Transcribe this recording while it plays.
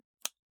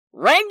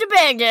Rang to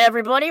bang to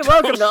everybody,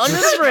 welcome to Under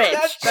the Bridge!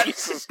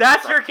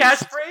 That's your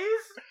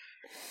catchphrase?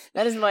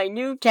 That is my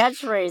new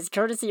catchphrase,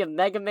 courtesy of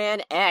Mega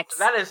Man X.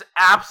 That is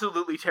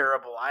absolutely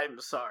terrible, I'm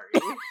sorry.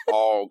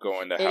 All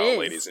going to hell, is.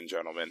 ladies and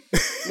gentlemen.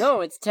 No,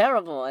 it's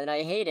terrible, and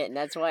I hate it, and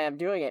that's why I'm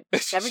doing it.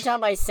 Every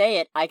time I say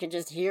it, I can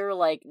just hear,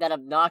 like, that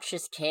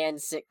obnoxious canned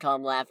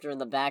sitcom laughter in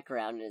the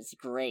background, and it's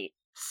great.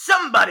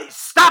 Somebody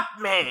stop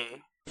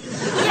me!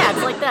 Yeah,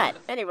 it's like that.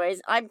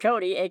 Anyways, I'm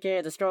Cody,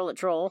 aka the Scarlet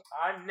Troll.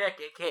 I'm Nick,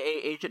 aka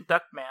Agent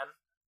Duckman.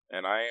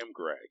 And I am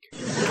Greg.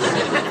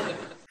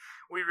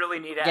 We really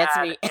need to Gets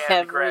add me and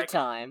every Greg.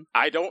 time.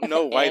 I don't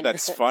know why And-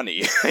 that's funny.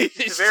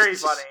 It's very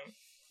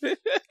funny.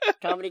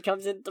 Comedy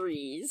comes in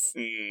threes.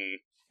 Mm,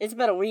 It's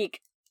been a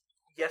week.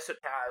 Yes, it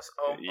has.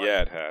 Oh, my.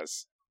 yeah, it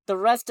has. The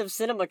rest of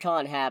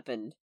CinemaCon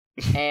happened,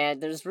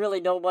 and there's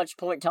really no much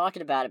point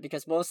talking about it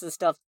because most of the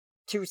stuff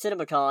to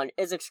CinemaCon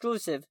is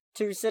exclusive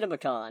to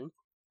CinemaCon.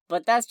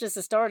 But that's just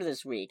the start of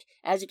this week.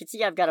 As you can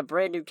see, I've got a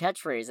brand new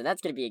catchphrase, and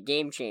that's going to be a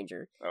game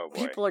changer. Oh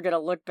boy. People are going to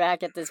look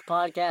back at this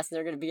podcast, and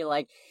they're going to be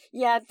like,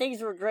 yeah,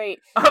 things were great,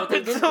 but Up they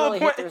didn't until really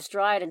hit when- their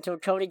stride until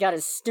Cody got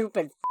his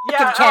stupid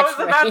Yeah, fucking I was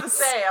about to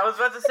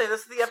catchphrase. say,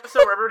 this is the episode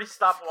where everybody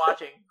stopped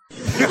watching.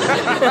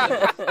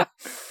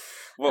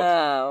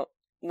 Well,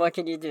 What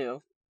can you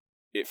do?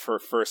 for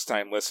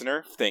first-time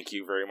listener, thank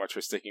you very much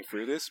for sticking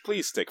through this.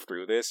 Please stick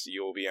through this.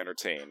 You will be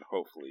entertained,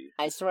 hopefully.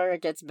 I swear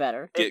it gets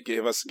better.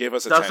 Give us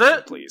Does attention,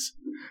 it? please.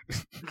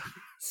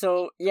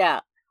 So, yeah,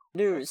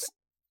 news.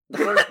 The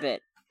first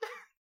bit.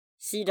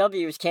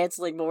 CW is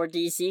canceling more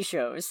DC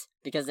shows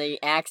because they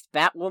axed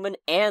Batwoman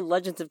and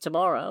Legends of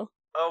Tomorrow.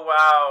 Oh,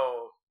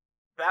 wow.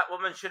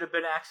 Batwoman should have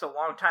been axed a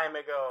long time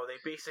ago.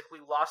 They basically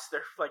lost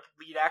their,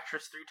 lead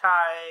actress 3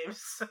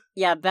 times.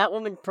 Yeah,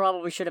 Batwoman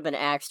probably should have been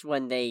axed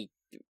when they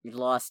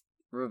lost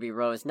Ruby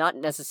Rose. Not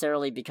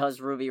necessarily because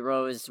Ruby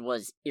Rose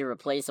was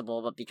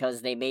irreplaceable, but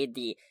because they made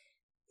the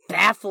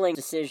baffling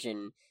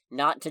decision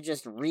not to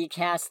just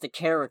recast the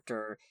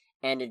character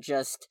and to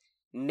just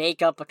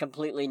make up a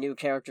completely new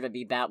character to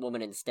be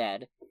Batwoman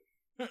instead.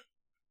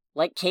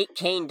 Like, Kate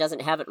Kane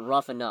doesn't have it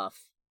rough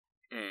enough.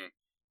 Mm.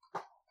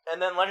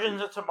 And then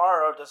Legends of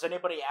Tomorrow, does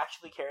anybody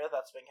actually care that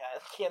that's been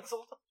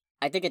cancelled?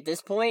 I think at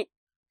this point,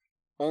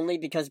 only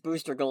because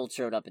Booster Gold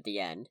showed up at the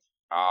end.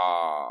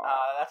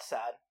 That's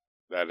sad.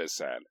 That is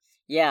sad.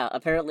 Yeah,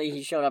 apparently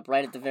he showed up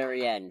right at the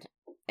very end,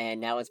 and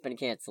now it's been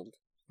canceled,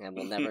 and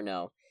we'll never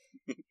know.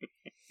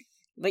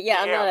 But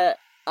yeah,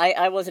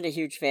 I wasn't a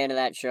huge fan of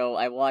that show.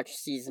 I watched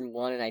season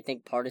 1 and I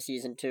think part of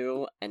season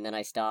 2, and then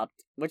I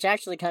stopped, which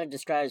actually kind of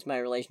describes my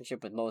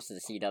relationship with most of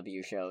the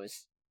CW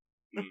shows.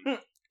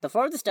 The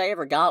farthest I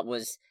ever got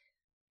was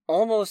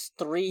almost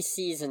 3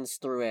 seasons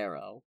through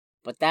Arrow,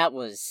 but that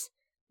was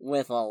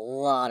with a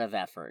lot of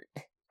effort.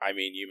 I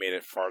mean, you made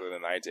it farther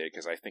than I did,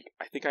 because I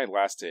think I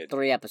lasted...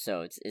 3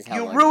 episodes is how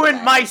You long ruined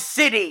it my lasted.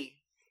 city!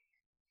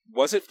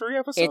 Was it 3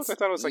 episodes? I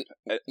thought it was like...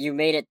 You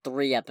made it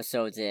 3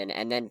 episodes in,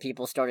 and then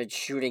people started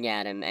shooting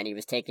at him, and he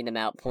was taking them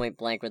out point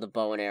blank with a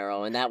bow and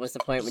arrow, and that was the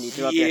point when you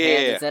threw up your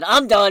hands and said,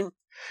 "I'm done!"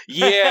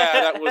 Yeah,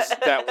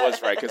 that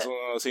was right, because one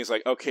of those things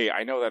like, okay,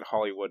 I know that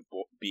Hollywood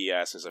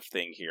BS is a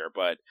thing here,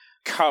 but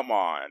come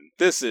on,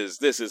 this is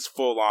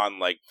full on,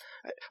 like,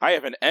 I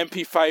have an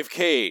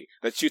MP5K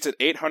that shoots at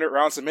 800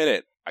 rounds a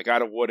minute. I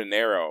got a wooden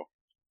arrow,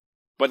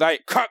 but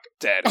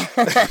dead.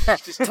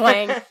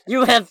 Twang,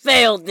 you have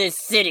failed this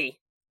city!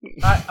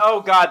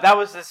 Oh god, that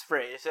was this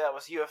phrase. That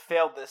was, you have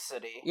failed this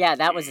city. Yeah,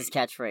 that was his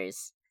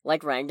catchphrase.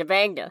 Like Rangda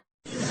Bangda.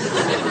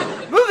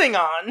 Moving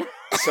on!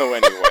 So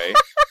anyway...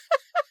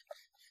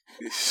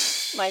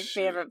 My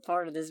favorite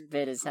part of this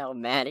bit is how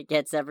mad it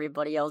gets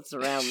everybody else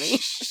around me.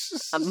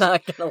 I'm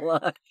not gonna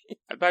lie.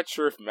 I'm not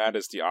sure if mad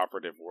is the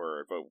operative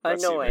word, but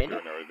that's Annoyed.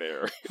 neither here nor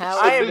there. How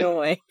I am-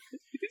 annoying.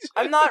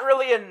 I'm not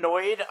really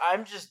annoyed,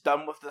 I'm just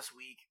done with this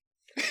week.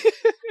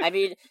 I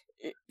mean,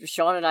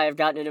 Sean and I have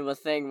gotten into a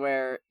thing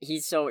where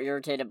he's so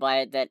irritated by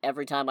it that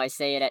every time I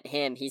say it at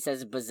him, he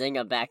says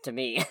bazinga back to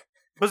me.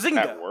 Bazinga!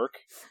 At work?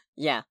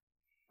 Yeah.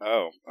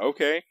 Oh,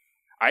 okay.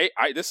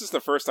 I this is the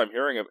first I'm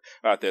hearing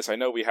about this. I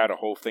know we had a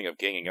whole thing of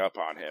ganging up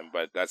on him,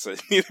 but that's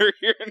neither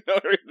here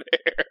nor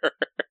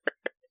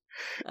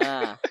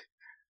there.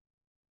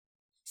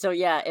 So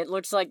yeah, it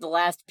looks like the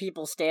last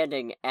people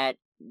standing at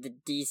the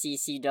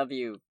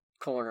DCCW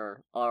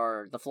corner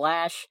are The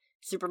Flash,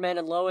 Superman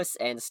and Lois,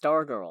 and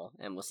Stargirl,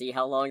 and we'll see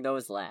how long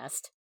those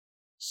last.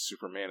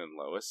 Superman and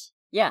Lois?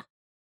 Yeah.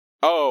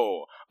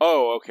 Oh,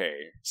 okay.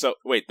 So,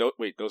 wait,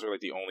 those are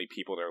like the only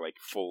people that are like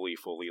fully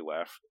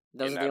left?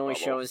 Those in are the that only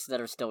bubble? shows that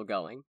are still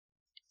going.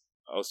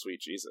 Oh, sweet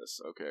Jesus,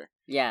 okay.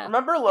 Yeah.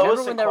 Remember Lois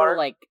Remember when and there Clark? were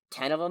like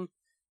 10 of them?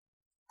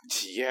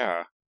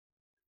 Yeah.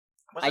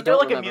 Wasn't there don't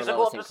like a remember musical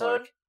Lois and episode?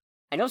 Clark.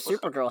 I know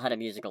Supergirl had a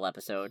musical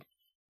episode.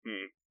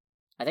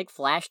 I think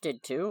Flash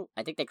did too.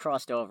 I think they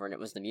crossed over and it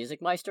was the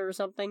Music Meister or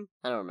something.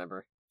 I don't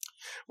remember.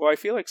 Well, I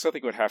feel like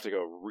something would have to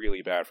go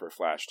really bad for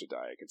Flash to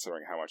die,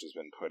 considering how much has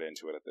been put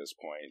into it at this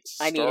point.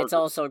 I mean, it's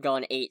also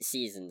gone 8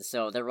 seasons,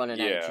 so they're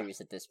running out of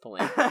juice at this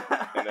point.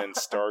 And then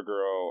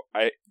Stargirl,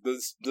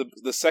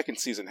 the second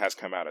season has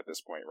come out at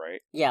this point,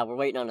 right? Yeah, we're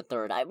waiting on a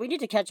third. We need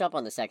to catch up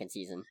on the second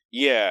season.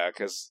 Yeah,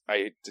 because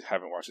I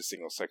haven't watched a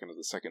single second of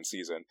the second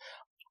season.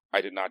 I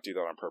did not do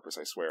that on purpose,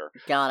 I swear.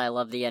 God, I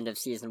love the end of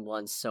season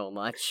 1 so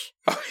much.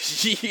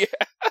 Yeah.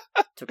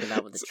 Took him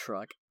out with a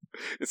truck.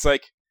 It's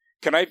like,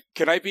 can I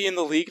be in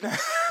the league now?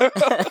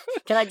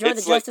 Can I join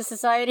the Justice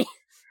Society?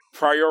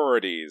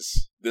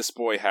 Priorities. This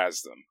boy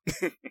has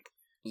them.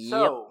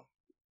 So,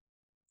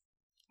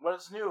 what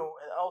is new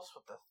else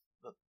with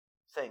the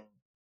thing?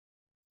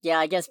 Yeah,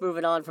 I guess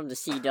moving on from the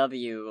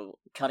CW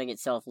cutting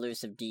itself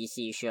loose of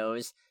DC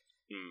shows.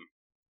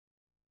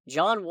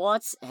 John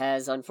Watts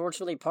has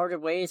unfortunately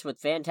parted ways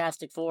with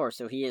Fantastic Four,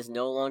 so he is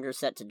no longer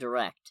set to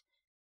direct.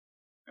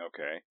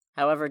 Okay.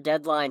 However,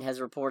 Deadline has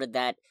reported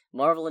that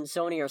Marvel and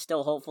Sony are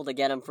still hopeful to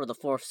get him for the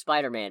 4th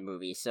Spider-Man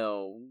movie,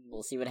 so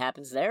we'll see what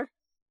happens there.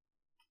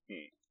 Do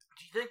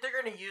you think they're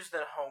going to use the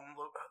home,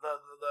 the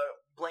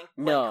blank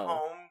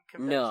home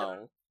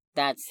convention?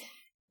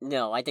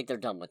 No, I think they're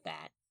done with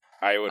that.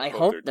 I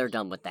hope they're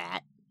done with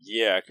that.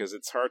 Yeah, because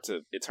it's hard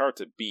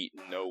to beat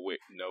No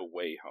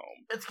Way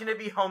Home. It's going to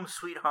be Home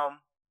Sweet Home.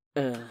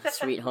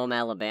 Sweet Home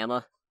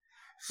Alabama.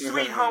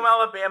 Sweet Home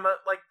Alabama,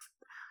 like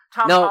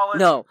Tom Holland.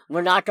 No,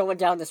 we're not going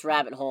down this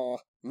rabbit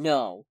hole.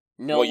 No.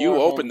 Well, you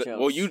opened the.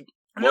 Well, you.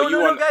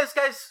 No, guys.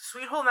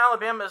 Sweet Home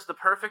Alabama is the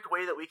perfect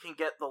way that we can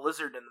get the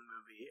lizard in the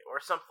movie, or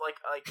something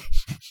like.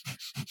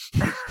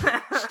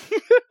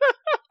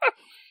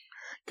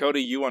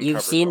 Cody, you uncovered.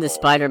 You've seen the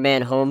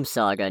Spider-Man Home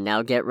Saga.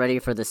 Now get ready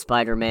for the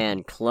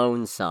Spider-Man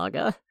Clone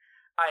Saga.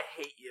 I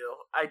hate you.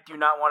 I do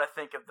not want to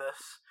think of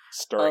this.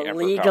 Starring A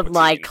League of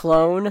My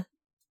Clone.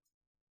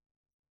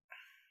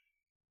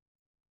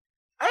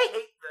 I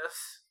hate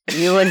this.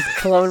 You and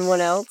clone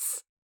one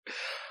else.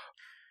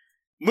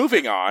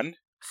 Moving on.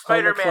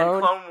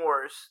 Spider-Man Clone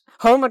Wars.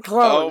 Home of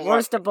Clone.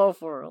 Worst of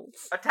both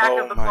worlds. Attack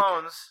of the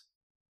Clones.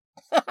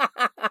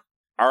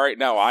 Alright,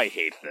 now I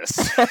hate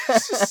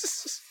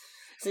this.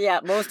 So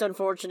yeah, most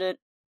unfortunate.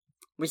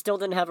 We still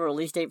didn't have a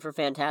release date for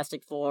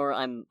Fantastic Four.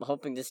 I'm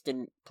hoping this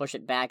didn't push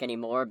it back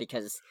anymore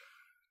because,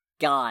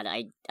 God,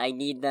 I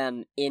need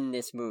them in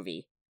this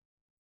movie.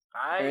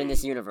 Or in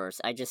this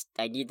universe. I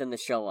need them to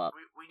show up.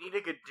 We need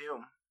a good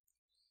Doom.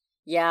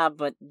 Yeah,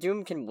 but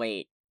Doom can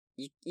wait.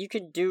 You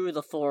could do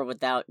the 4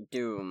 without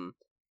Doom.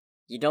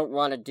 You don't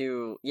want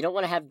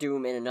to have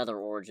Doom in another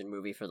origin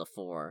movie for the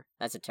 4.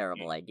 That's a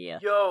terrible idea.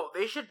 Yo,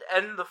 they should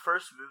end the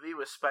first movie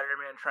with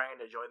Spider-Man trying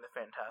to join the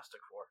Fantastic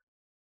Four.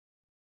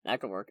 That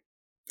could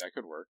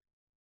work.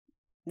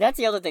 That's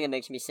the other thing that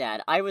makes me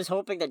sad. I was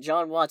hoping that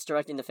John Watts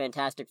directing the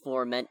Fantastic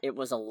Four meant it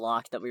was a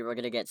lock that we were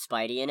going to get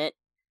Spidey in it,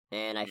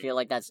 and I feel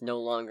like that's no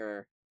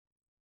longer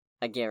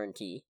a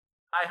guarantee.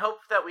 I hope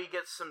that we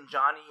get some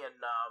Johnny and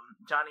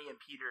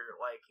Peter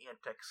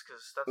antics,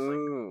 because that's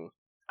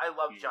I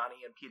love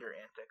Johnny and Peter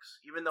antics,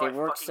 even though I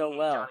fucking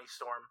hate Johnny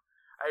Storm.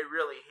 I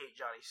really hate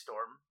Johnny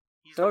Storm.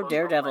 Throw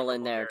Daredevil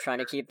in there, trying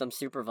to keep them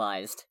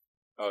supervised.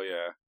 Oh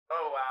yeah.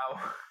 Oh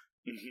wow.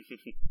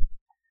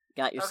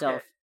 Got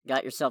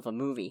yourself a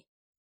movie.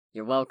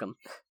 You're welcome.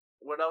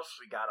 What else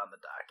we got on the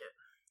docket?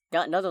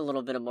 Got another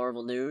little bit of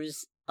Marvel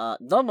news.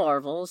 The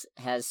Marvels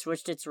has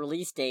switched its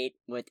release date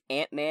with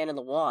Ant-Man and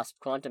the Wasp: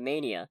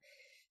 Quantumania.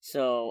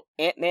 So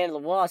Ant-Man and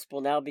the Wasp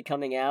will now be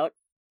coming out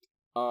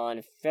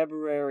on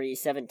February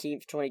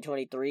 17th,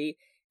 2023,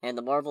 and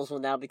the Marvels will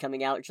now be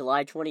coming out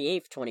July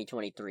 28th,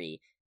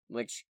 2023,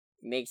 which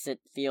makes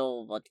it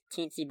feel a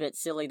teensy bit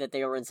silly that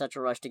they were in such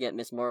a rush to get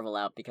Ms. Marvel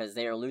out, because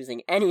they are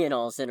losing any and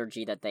all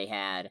synergy that they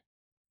had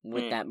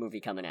with that movie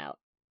coming out.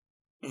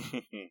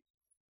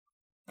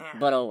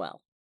 But oh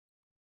well.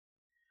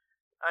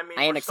 I mean,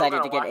 I am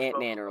excited to get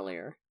Ant-Man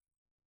earlier.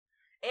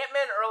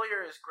 Ant-Man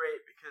earlier is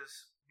great,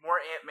 because more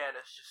Ant-Man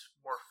is just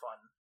more fun.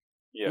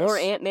 Yes. More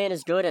Ant-Man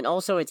is good, and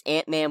also it's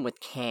Ant-Man with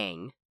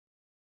Kang.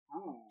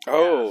 Ooh,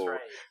 that's right.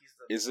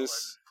 Is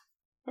this...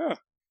 Huh.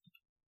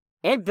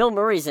 And Bill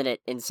Murray's in it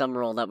in some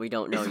role that we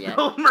don't know yet.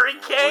 Bill Murray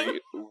Kang?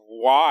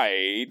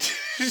 Why?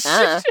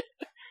 Bill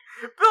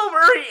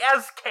Murray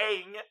as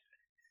Kang.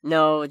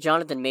 No,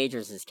 Jonathan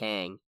Majors is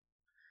Kang.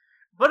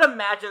 But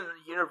imagine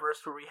a universe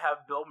where we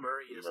have Bill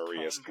Murray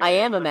as Kang. I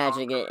am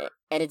imagining it,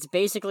 and it's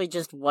basically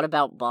just What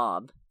About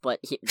Bob? But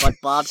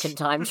Bob can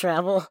time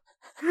travel.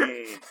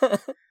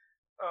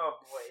 Oh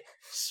boy.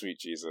 Sweet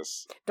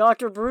Jesus.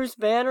 Dr. Bruce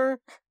Banner.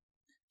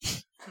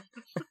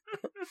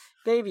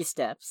 Baby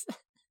steps.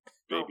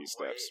 Baby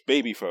steps.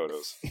 Baby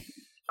photos.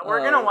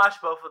 We're gonna watch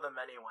both of them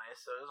anyway,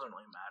 so it doesn't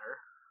really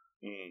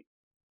matter.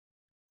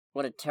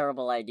 What a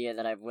terrible idea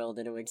that I've willed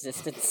into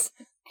existence.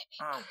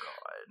 Oh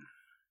god.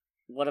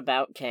 What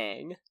about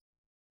Kang?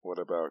 What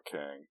about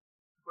Kang?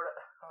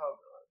 Oh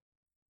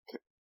god.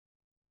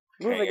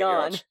 Moving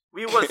on.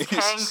 We was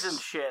Kangs and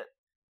shit.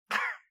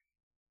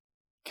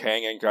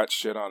 Kang ain't got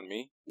shit on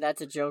me? That's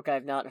a joke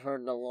I've not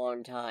heard in a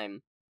long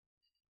time.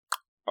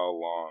 A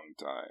long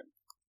time.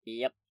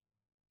 Yep.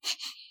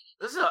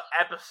 This is an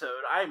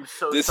episode. I'm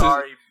so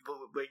sorry,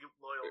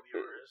 loyal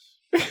viewers.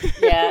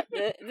 Yeah,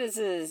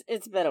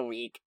 it's been a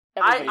week.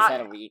 Everybody's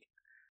had a week.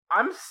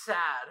 I'm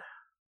sad.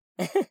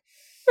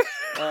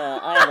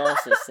 I'm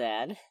also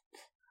sad.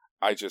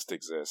 I just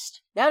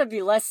exist. Now to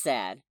be less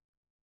sad.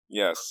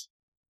 Yes.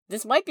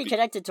 This might be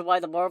connected to why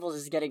the Marvels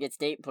is getting its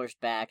date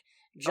pushed back.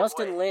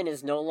 Justin Lin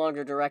is no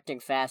longer directing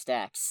Fast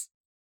X.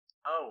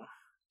 Oh.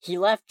 He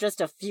left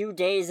just a few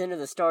days into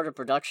the start of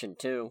production,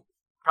 too.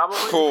 Probably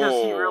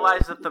because he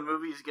realized that the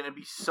movie's gonna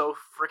be so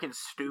freaking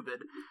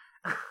stupid.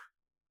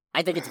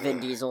 I think it's Vin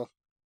Diesel.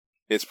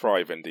 It's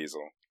probably Vin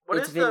Diesel.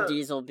 It's Vin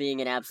Diesel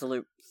being an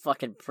absolute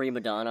fucking prima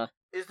donna.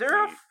 Is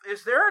there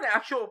an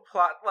actual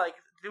plot? Like,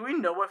 do we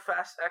know what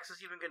Fast X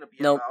is even going to be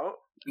about?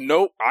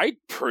 Nope. I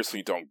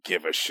personally don't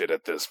give a shit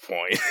at this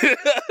point.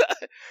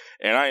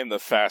 And I am the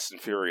Fast and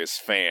Furious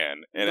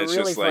fan. And the it's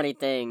really just like... funny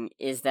thing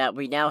is that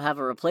we now have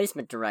a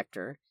replacement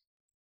director.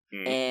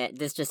 And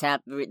this just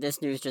happened.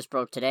 This news just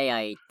broke today,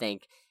 I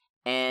think.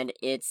 And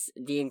it's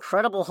the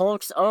Incredible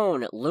Hulk's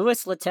own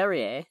Louis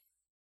Leterrier.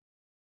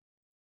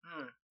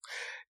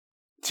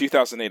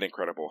 2008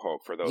 Incredible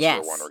Hulk, for those who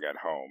are wondering at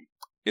home.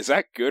 Is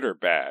that good or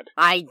bad?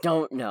 I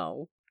don't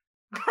know.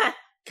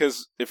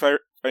 Because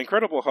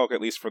Incredible Hulk,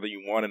 at least for the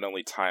one and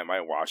only time I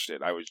watched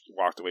it, I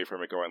walked away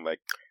from it going like,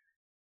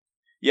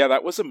 yeah,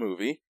 that was a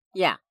movie.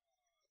 Yeah.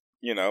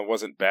 You know, it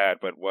wasn't bad,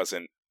 but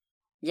wasn't...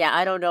 Yeah,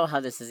 I don't know how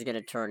this is going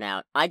to turn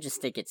out. I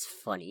just think it's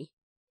funny.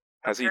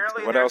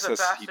 What else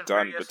has he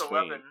done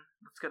between?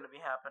 That's going to be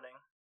happening.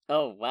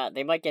 Oh, wow.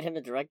 They might get him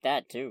to direct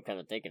that, too, kind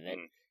of think of it.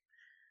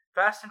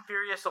 Fast and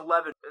Furious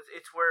 11,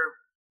 it's where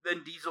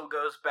Vin Diesel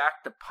goes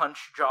back to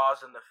punch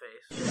Jaws in the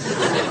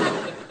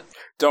face.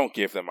 Don't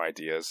give them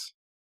ideas.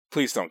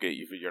 Please don't get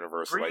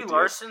Universal Brie ideas.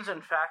 Larson's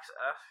in Facts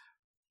F.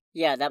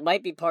 Yeah, that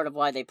might be part of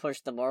why they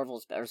pushed the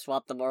Marvels, or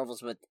swapped the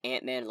Marvels with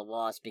Ant-Man and the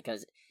Wasp,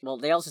 because, well,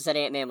 they also said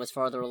Ant-Man was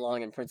farther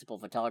along in principal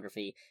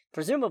photography,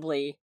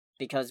 presumably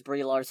because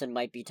Brie Larson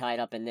might be tied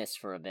up in this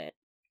for a bit.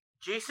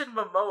 Jason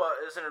Momoa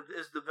is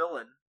the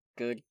villain.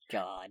 Good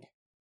God.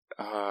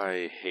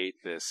 I hate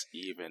this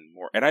even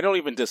more. And I don't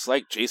even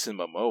dislike Jason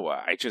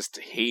Momoa. I just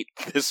hate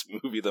this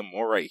movie the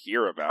more I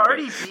hear about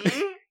Cardi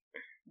B?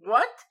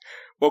 What?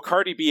 Well,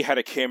 Cardi B had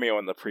a cameo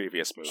in the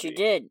previous movie. She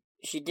did.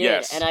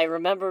 Yes. And I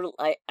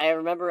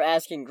remember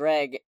asking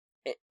Greg,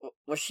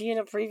 was she in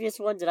a previous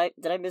one? Did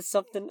I miss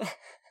something?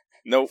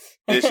 Nope.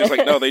 It's just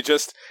like, no, they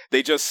just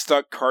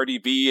stuck Cardi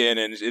B in,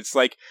 and it's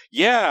like,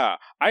 yeah,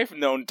 I've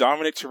known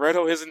Dominic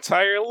Toretto his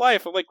entire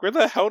life. I'm like, where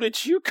the hell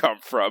did you come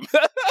from?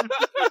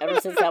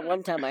 Ever since that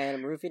one time I had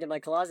him roofied in my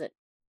closet.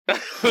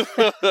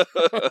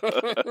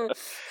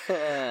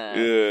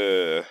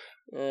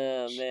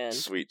 Oh, man.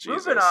 Sweet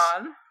Jesus. Moving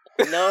on.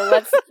 No,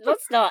 let's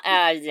not.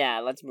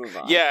 Let's move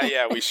on.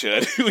 Yeah, we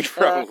should. We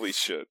probably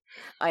should.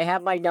 I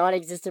have my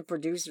non-existent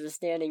producer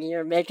standing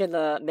here, making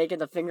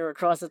the finger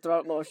across the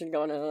throat motion,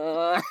 going.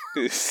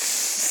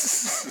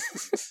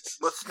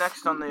 What's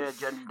next on the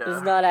agenda?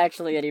 There's not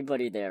actually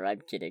anybody there.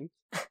 I'm kidding.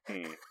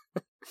 A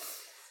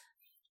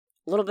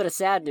little bit of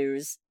sad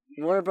news.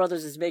 Warner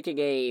Brothers is making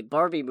a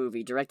Barbie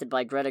movie directed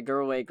by Greta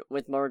Gerwig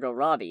with Margot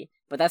Robbie,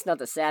 but that's not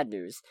the sad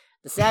news.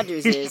 The sad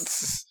news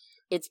is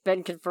it's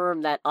been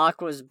confirmed that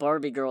Aqua's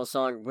Barbie Girl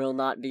song will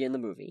not be in the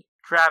movie.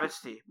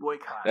 Travesty.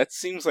 Boycott. That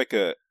seems like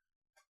a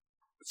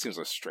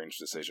strange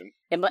decision.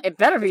 It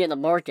better be in the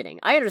marketing.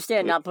 I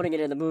understand not putting it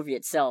in the movie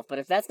itself, but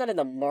if that's not in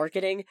the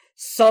marketing,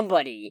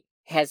 somebody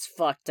has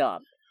fucked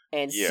up,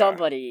 and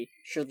somebody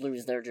should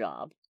lose their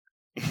job.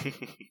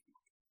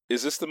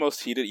 Is this the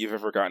most heated you've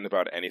ever gotten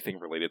about anything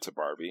related to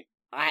Barbie?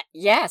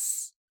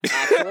 Yes,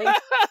 actually.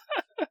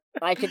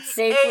 I could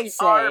safely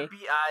say...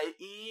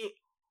 A-R-B-I-E,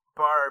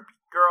 Barbie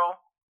Girl.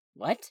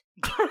 What?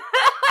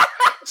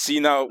 See,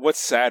 now, what's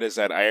sad is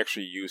that I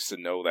actually used to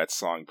know that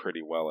song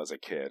pretty well as a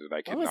kid, and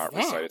I could not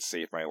recite it to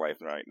save my life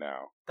right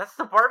now. That's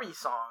the Barbie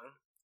song.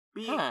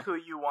 Be who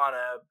you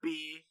wanna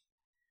be.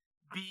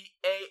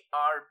 B-A-R-B-I-E,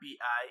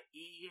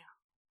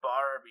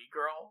 Barbie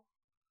Girl.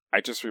 I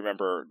just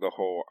remember the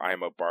whole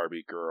I'm a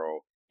Barbie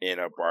girl in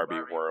a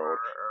Barbie world.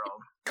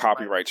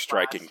 Copyright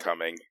striking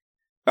coming.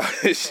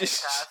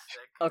 Fantastic.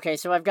 Okay,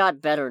 so I've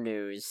got better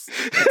news,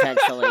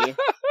 potentially.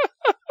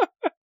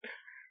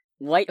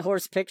 White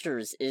Horse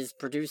Pictures is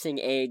producing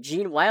a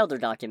Gene Wilder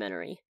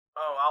documentary.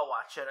 Oh, I'll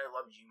watch it. I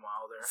love Gene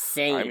Wilder.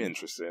 Same. I'm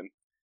interested.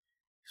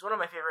 He's one of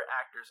my favorite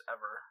actors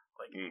ever.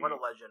 Like, what a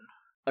legend.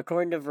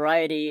 According to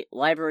Variety,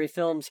 Library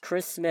Films'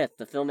 Chris Smith,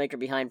 the filmmaker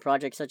behind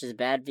projects such as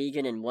Bad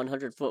Vegan and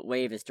 100 Foot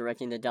Wave, is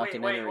directing the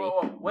documentary. Wait,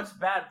 whoa. What's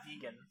Bad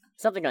Vegan?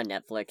 Something on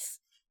Netflix.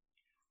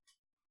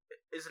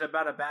 Is it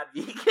about a bad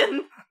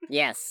vegan?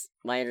 Yes.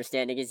 My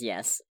understanding is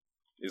yes.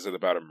 Is it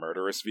about a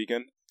murderous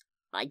vegan?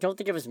 I don't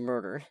think it was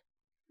murder.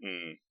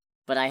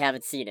 But I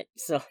haven't seen it,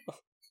 so...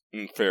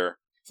 Fair.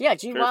 So yeah,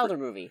 Gene Wilder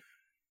movie.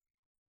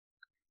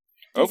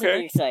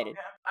 Okay. Excited. Okay.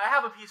 I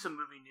have a piece of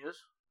movie news.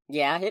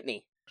 Yeah, hit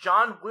me.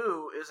 John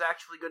Woo is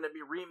actually going to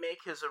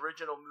remake his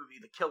original movie,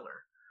 The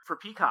Killer, for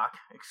Peacock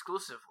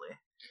exclusively.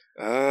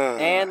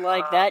 And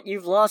like that,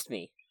 you've lost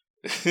me.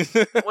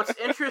 What's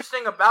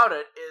interesting about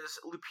it is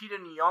Lupita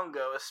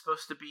Nyong'o is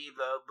supposed to be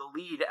the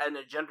lead in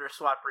a gender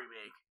swap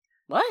remake.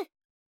 What?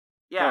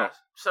 Yeah,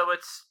 so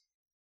it's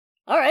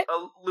all right.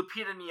 A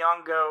Lupita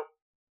Nyong'o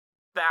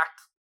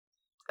backed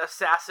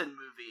assassin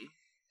movie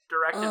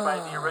directed by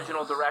the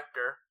original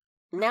director.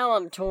 Now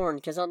I'm torn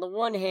because on the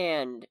one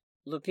hand,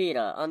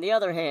 Lupita, on the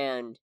other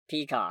hand,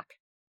 Peacock.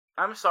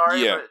 I'm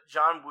sorry, but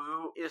John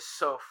Woo is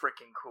so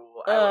freaking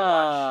cool.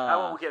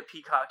 I will get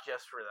Peacock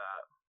just for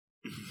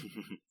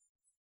that.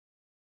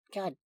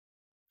 God.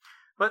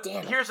 But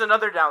here's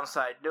another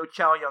downside: no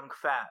Chow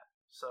Yun-fat.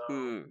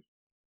 So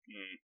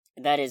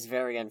that is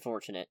very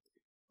unfortunate.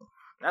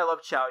 I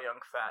love Chow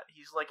Yun-fat.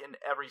 He's like in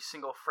every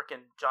single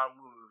freaking John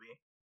Woo movie.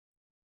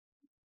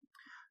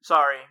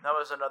 Sorry, that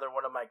was another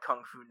one of my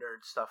kung fu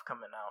nerd stuff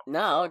coming out.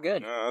 No,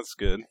 good. No, that's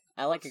good.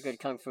 I like a good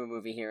kung fu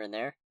movie here and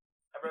there.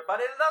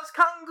 Everybody loves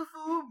kung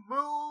fu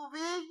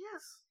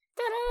movies.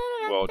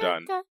 Well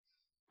done.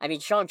 I mean,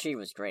 Shang-Chi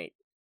was great.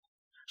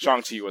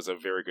 Shang-Chi was a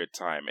very good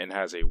time and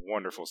has a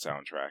wonderful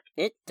soundtrack.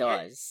 It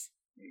does.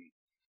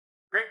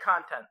 Great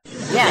content.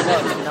 Yeah, no,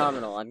 it's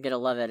phenomenal. I'm gonna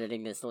love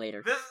editing this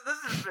later. This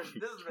has been a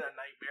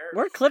nightmare.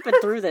 We're clipping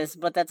through this,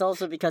 but that's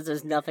also because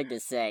there's nothing to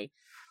say.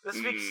 This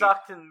week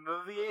sucked in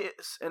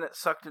movies, and it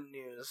sucked in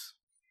news.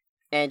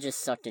 And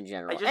just sucked in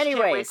general. I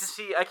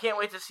can't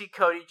wait to see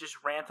Cody just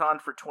rant on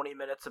for 20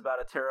 minutes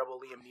about a terrible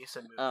Liam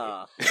Neeson movie.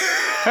 Oh.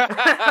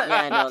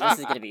 Yeah, no, this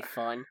is gonna be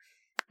fun.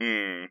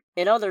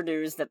 In other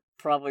news that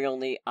probably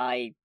only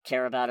I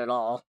care about at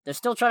all, they're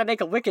still trying to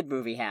make a Wicked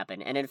movie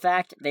happen, and in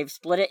fact, they've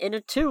split it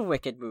into 2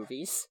 Wicked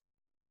movies.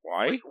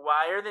 Why? Wait,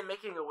 why are they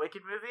making a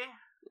Wicked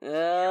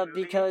movie?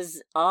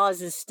 Because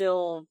Oz is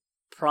still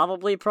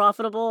probably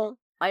profitable,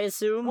 I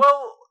assume.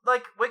 Well,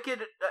 like, Wicked,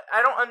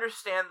 I don't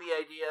understand the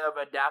idea of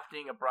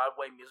adapting a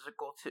Broadway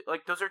musical to,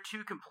 like, those are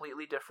 2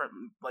 completely different,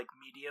 like,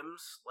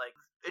 mediums. Like,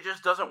 it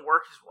just doesn't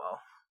work as well.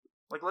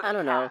 Like, look at Cats. I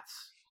don't know.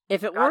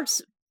 If it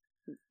works,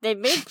 they've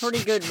made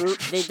pretty good,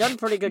 they've done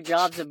pretty good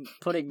jobs of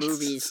putting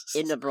movies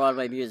into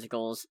Broadway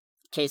musicals.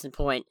 Case in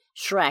point,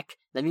 Shrek,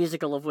 the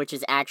musical of which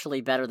is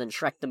actually better than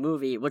Shrek the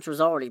movie, which was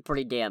already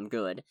pretty damn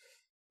good.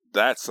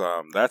 That's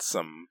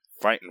some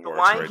fighting words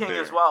right there. The Lion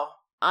King as well.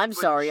 I'm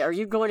sorry, are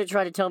you going to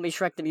try to tell me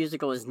Shrek the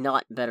Musical is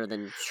not better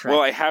than Shrek?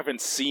 Well, I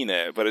haven't seen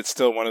it, but it's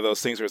still one of those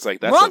things where it's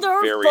like, that's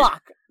Motherfuck!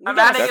 I'm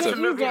adding it to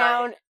movie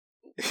down,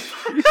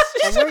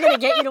 and we're going to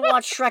get you to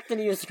watch Shrek the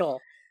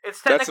Musical.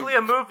 It's technically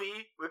a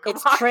movie.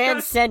 It's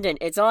transcendent.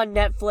 It's on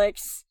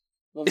Netflix.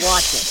 We'll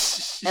watch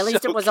it. At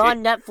least it was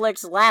on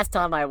Netflix last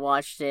time I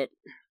watched it.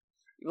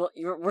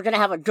 We're going to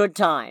have a good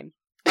time.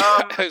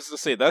 I was going to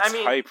say, that's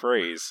high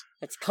praise.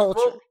 It's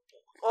culture.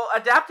 Well,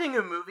 adapting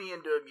a movie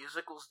into a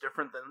musical is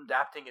different than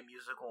adapting a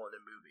musical into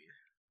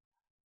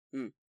a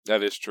movie.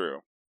 That is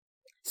true.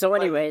 So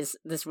anyways,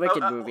 this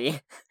Wicked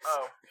movie...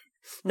 Oh.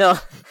 No.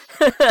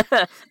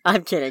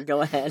 I'm kidding.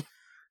 Go ahead.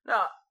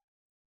 No.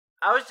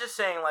 I was just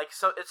saying, like,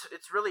 so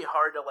it's really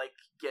hard to, like,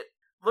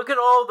 look at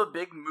all the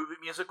big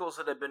musicals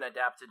that have been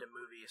adapted to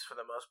movies for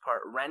the most part.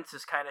 Rent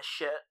is kind of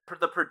shit. For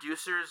the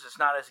producers, it's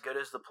not as good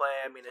as the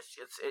play. I mean, it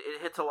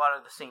hits a lot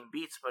of the same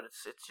beats, but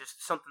it's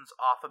just something's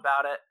off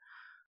about it.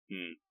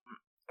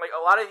 Like,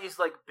 a lot of these,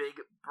 like, big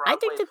Broadway I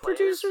think the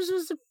producers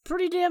was a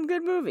pretty damn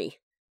good movie.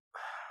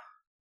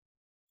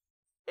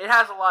 It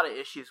has a lot of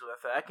issues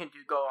with it. I can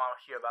go on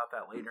here about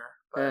that later.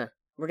 But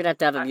we're gonna have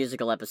to have a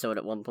musical episode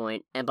at one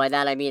point. And by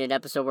that I mean an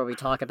episode where we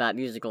talk about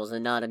musicals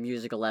and not a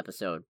musical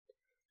episode.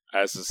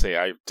 As to say,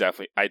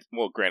 granted,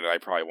 I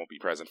probably won't be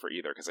present for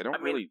either, because I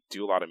don't really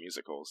do a lot of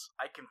musicals.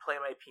 I can play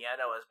my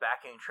piano as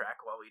backing track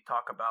while we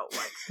talk about,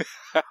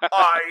 like,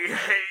 I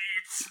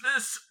hate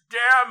this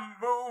damn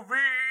movie!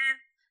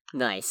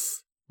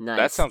 Nice.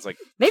 That sounds like...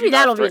 Maybe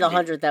that'll be the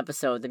 100th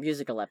episode, the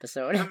musical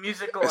episode. The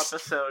musical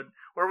episode,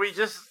 where we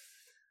just...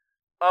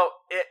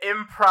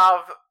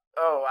 improv...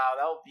 Oh, wow,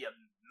 that would be a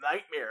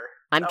nightmare.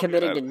 I'm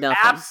committing to nothing.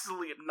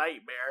 Absolute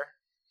nightmare.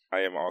 I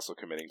am also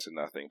committing to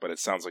nothing, but it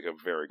sounds like a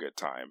very good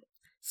time.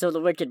 So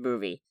the Wicked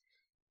movie.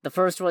 The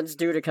first one's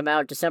due to come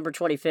out December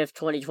 25th,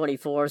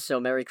 2024, so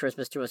Merry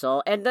Christmas to us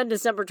all. And then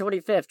December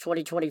 25th,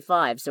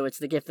 2025, so it's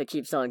the gift that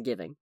keeps on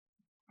giving.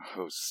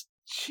 Oh,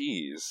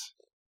 jeez.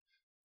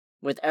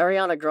 With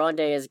Ariana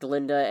Grande as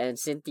Glinda and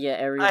Cynthia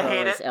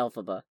Erivo as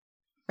Elphaba.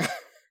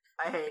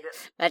 I hate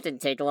it. That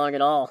didn't take long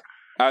at all.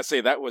 I'd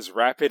say that was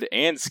rapid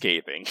and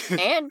scathing.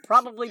 And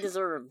probably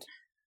deserved.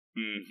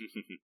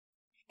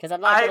 Because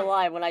I'm not gonna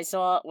lie, when I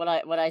saw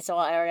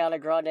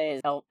Ariana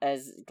Grande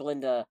as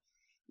Glinda,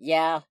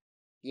 yeah,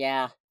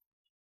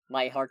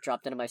 my heart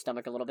dropped into my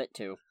stomach a little bit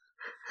too.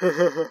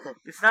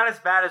 It's not as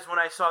bad as when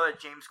I saw that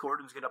James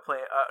Corden's gonna play.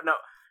 No,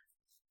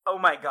 oh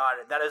my god,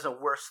 that is a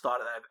worst thought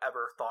that I've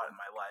ever thought in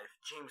my life.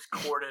 James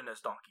Corden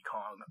as Donkey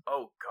Kong.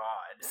 Oh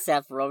god.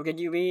 Seth Rogen,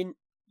 you mean?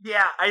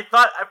 Yeah, I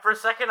thought for a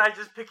second I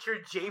just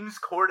pictured James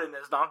Corden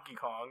as Donkey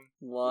Kong.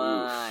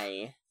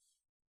 Why? Oof.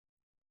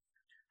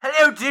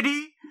 Hello,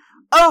 Diddy.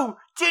 Oh,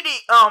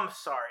 Diddy. I'm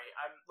sorry.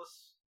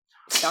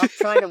 Stop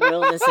trying to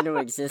will this into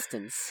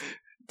existence.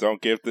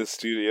 Don't give the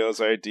studios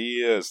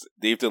ideas.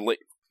 They have to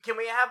Can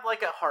we have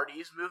like a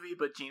Hardy's movie,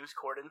 but James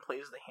Corden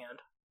plays the hand?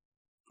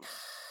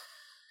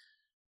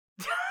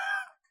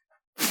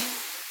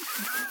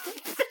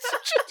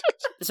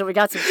 So we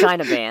got some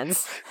China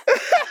bands.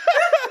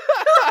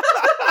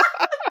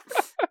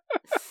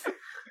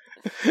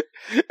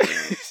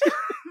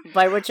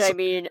 By which I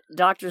mean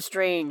Doctor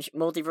Strange,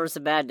 Multiverse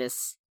of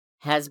Madness,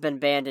 has been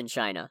banned in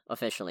China,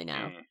 officially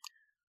now.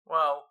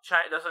 Well,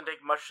 China doesn't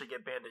take much to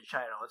get banned in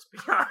China, let's be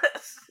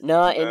honest.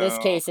 No, in this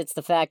case, it's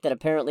the fact that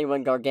apparently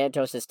when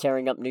Gargantos is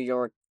tearing up New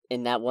York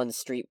in that one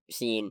street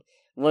scene,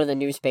 one of the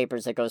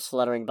newspapers that goes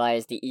fluttering by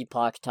is the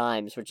Epoch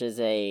Times, which is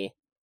a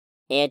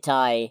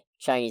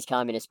anti-Chinese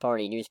Communist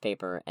Party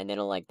newspaper, and they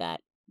don't like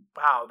that.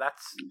 Wow,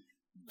 that's...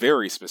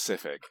 very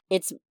specific.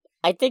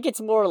 I think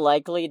it's more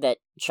likely that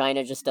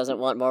China just doesn't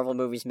want Marvel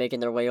movies making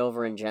their way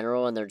over in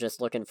general, and they're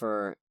just looking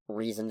for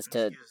reasons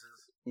to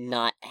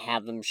not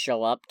have them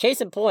show up. Case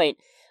in point,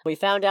 we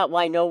found out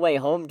why No Way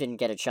Home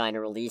didn't get a China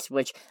release,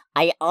 which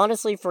I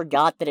honestly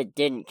forgot that it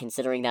didn't,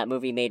 considering that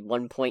movie made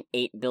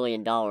 $1.8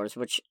 billion,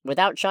 which,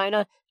 without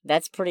China,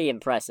 that's pretty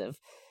impressive.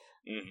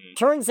 Mm-hmm.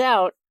 Turns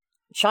out,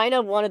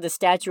 China wanted the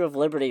Statue of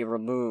Liberty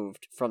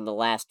removed from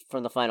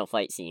the final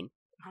fight scene.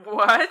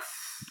 What?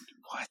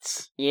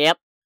 Yep.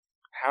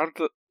 How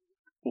did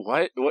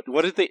what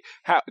did they,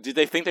 how, did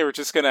they think they were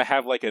just gonna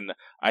have, like, an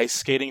ice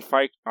skating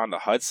fight on the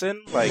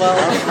Hudson? Like,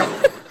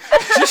 well...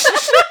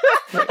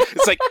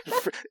 It's like,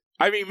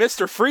 I mean,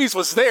 Mr. Freeze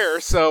was there,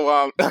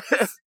 so,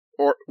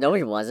 or... No,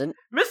 he wasn't.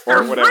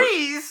 Mr.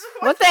 Freeze?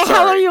 What the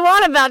hell are you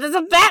on about? There's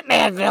a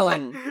Batman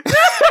villain!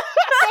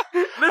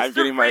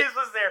 Mr. Freeze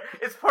was there.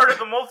 It's part of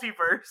the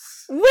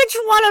multiverse. Which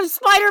one of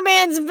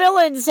Spider-Man's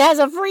villains has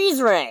a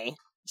freeze ray?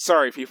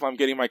 Sorry, people, I'm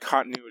getting my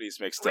continuities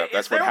mixed up.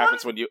 That's what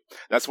happens when you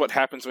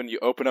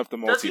open up the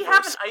multiverse. Does he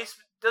have an ice...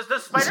 Does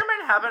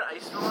Spider-Man have an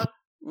ice villain?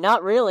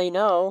 Not really,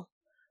 no.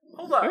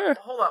 Hold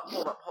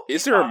up.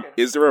 Is there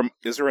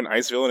an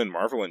ice villain in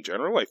Marvel in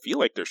general? I feel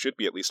like there should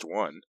be at least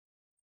one.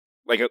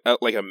 Like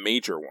a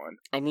major one.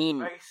 I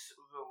mean, ice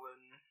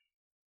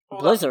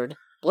villain. Blizzard.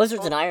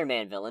 Blizzard's an Iron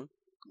Man villain.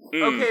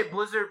 Okay,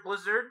 Blizzard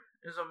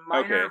is a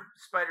minor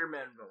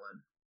Spider-Man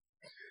villain.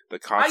 The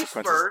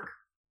consequences. Iceberg.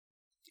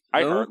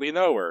 I hardly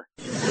know her.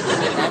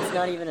 That's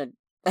not even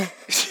a...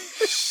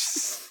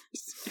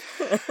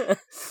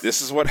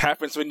 This is what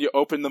happens when you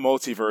open the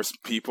multiverse,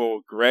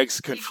 people.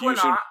 Greg's confusion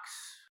Equinox.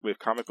 With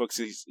comic books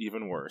is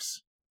even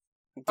worse.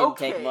 It didn't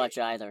take much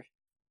either.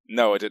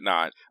 No, it did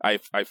not. I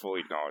fully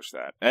acknowledge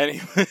that.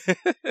 Anyway.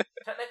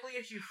 Technically,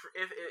 if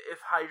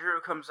Hydra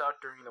comes out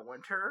during the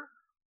winter...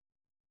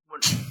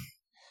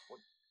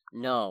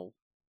 No.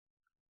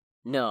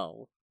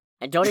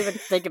 And don't even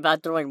think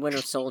about throwing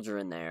Winter Soldier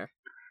in there.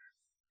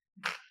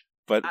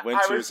 But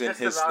Winter's in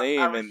his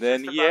name, and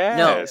then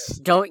yes.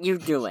 No, don't you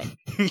do it.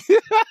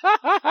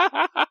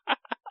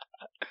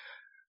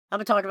 I'm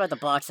gonna talk about the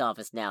box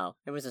office now.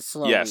 It was a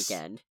slow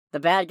weekend. The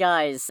Bad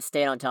Guys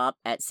stayed on top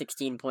at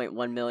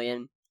 16.1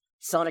 million.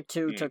 Sonic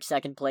 2 took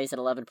second place at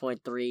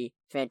 11.3.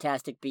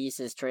 Fantastic Beasts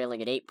is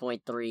trailing at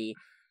 8.3.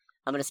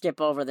 I'm gonna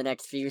skip over the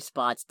next few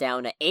spots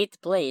down to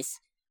 8th place,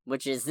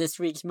 which is this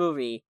week's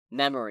movie,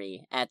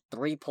 Memory, at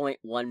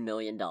 $3.1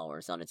 million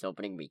on its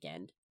opening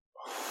weekend.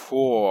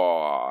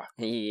 Whoa.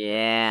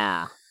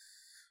 Yeah.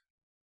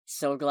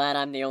 So glad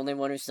I'm the only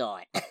one who saw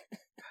it.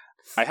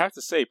 I have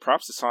to say,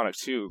 props to Sonic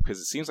 2, because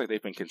it seems like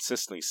they've been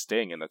consistently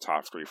staying in the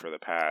top 3 for the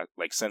past,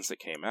 since it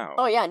came out.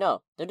 Oh yeah,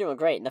 no, they're doing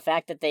great. And the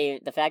fact that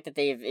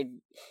they've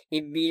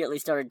immediately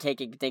started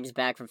taking things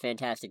back from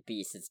Fantastic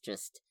Beasts, it's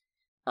just,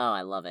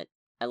 I love it.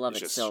 I love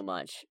it so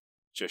much.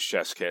 Just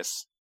chef's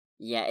kiss.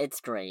 Yeah,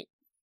 it's great.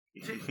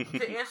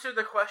 To answer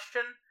the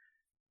question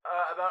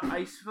about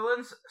ice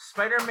villains,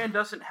 Spider-Man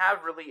doesn't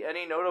have really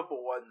any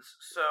notable ones.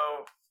 So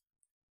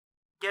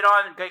get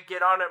on it,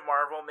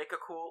 Marvel. Make a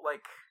cool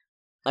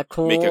a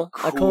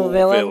cool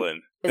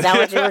villain. Is that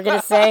what you were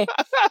gonna say?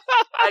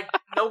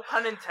 No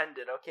pun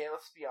intended. Okay,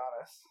 let's be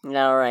honest.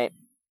 All right.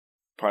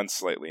 Pun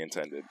slightly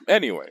intended.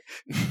 Anyway.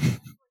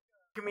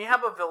 Can we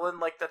have a villain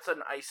that's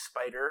an ice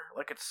spider?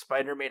 Like it's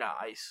spider made of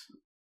ice?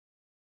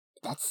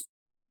 That's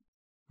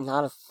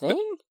not a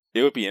thing?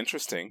 It would be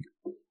interesting.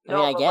 I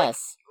mean, I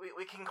guess.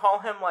 We can call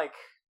him,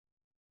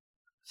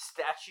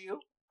 Statue?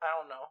 I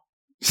don't know.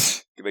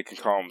 They can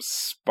call him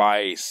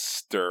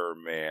Spicer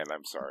Man,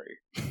 I'm sorry.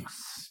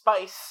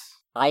 Spice.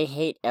 I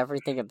hate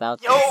everything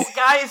about this. Yo,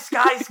 guys.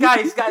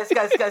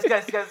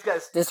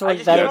 This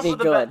one better be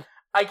good.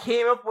 I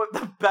came up with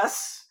the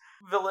best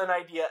villain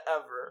idea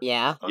ever.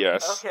 Yeah? Okay,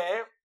 yes. Okay.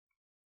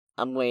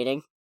 I'm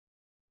waiting.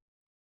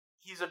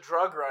 He's a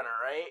drug runner,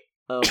 right?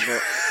 Oh, boy.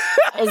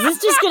 Is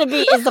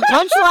the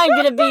punchline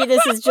gonna be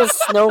this is just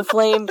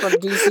Snowflame from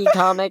DC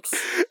Comics?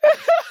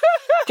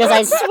 Because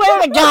I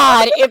swear to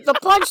God, if the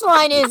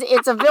punchline is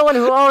it's a villain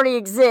who already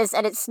exists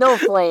and it's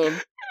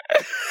Snowflame.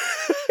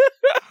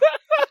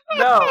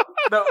 No,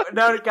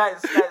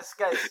 guys.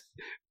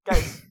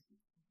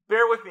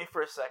 Bear with me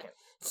for a second.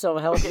 So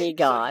help me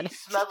God.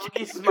 So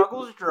he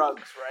smuggles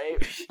drugs,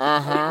 right?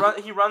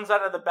 He runs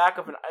out of the back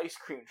of an ice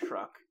cream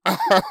truck.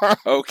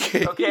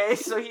 Okay. Okay,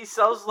 so he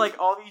sells like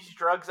all these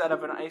drugs out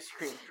of an ice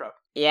cream truck.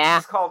 Yeah.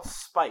 It's called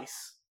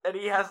Spice, and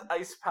he has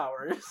ice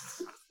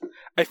powers.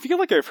 I feel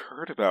like I've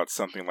heard about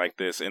something like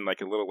this in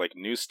like a little like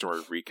news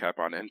story recap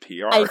on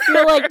NPR. I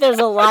feel like there's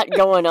a lot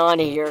going on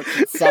here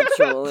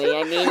conceptually.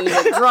 I mean,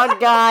 he's a drug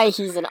guy,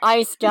 he's an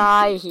ice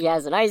guy, he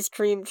has an ice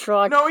cream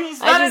truck. No,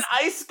 he's not an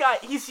ice guy.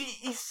 He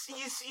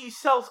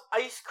sells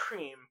ice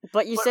cream.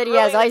 But you said he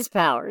has ice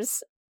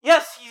powers.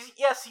 Yes,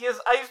 he has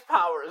ice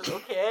powers,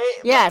 okay?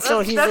 Yeah, so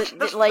he's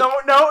like...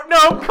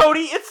 No,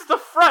 Cody, it's the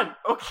front,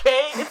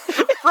 okay? It's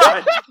the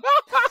front.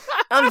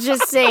 I'm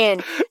just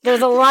saying,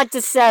 there's a lot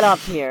to set up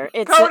here.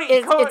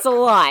 It's a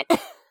lot.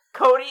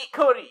 Cody,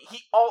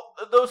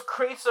 those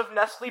crates of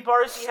Nestle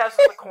bars he has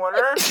in the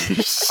corner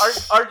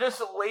are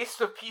just laced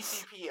with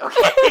PCP,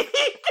 okay?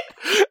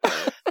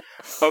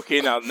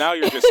 Okay, now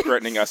you're just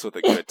threatening us with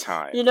a good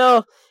time. You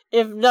know,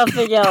 if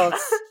nothing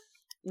else...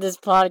 This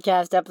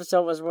podcast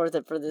episode was worth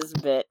it for this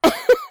bit.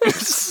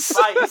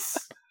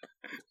 Spice.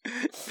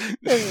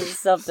 This is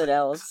something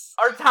else.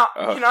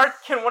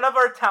 Can one of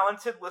our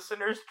talented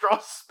listeners draw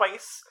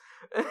Spice?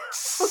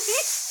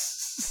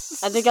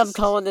 I think I'm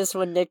calling this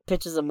when Nick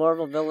pitches a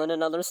Marvel villain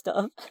and other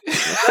stuff.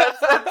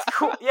 That's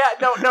cool. Yeah,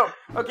 no.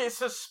 Okay,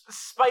 so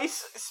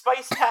Spice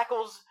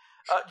tackles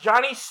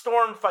Johnny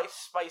Storm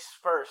fights Spice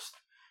first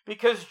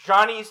because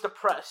Johnny's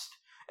depressed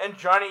and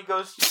Johnny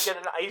goes to get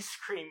an ice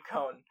cream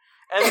cone.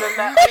 And then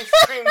that ice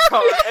cream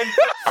cone,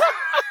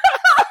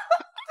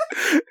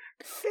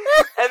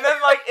 and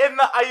then, like, in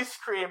the ice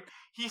cream,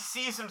 he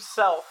sees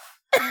himself,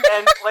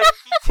 and, like,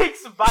 he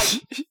takes a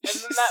bite, and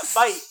then that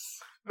bite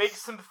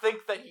makes him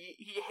think that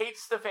he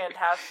hates the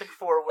Fantastic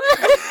Four when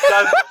he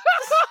doesn't.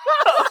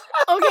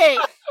 Okay,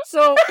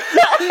 so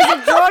he's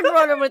a drug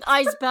runner with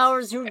ice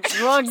powers who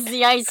drugs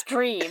the ice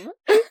cream.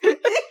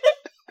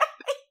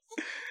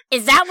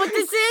 Is that what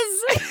this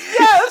is? Yeah,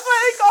 that's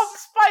why they call him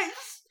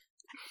Spice.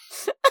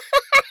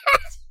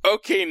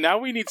 Okay, now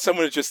we need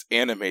someone to just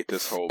animate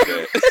this whole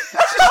bit.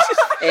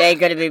 It ain't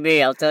gonna be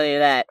me, I'll tell you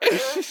that.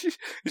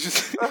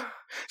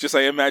 just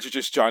I imagine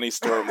just Johnny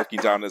Storm looking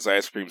down his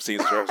ice cream, seeing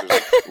his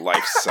like,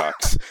 life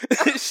sucks.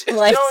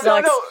 Life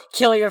sucks. No.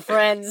 Kill your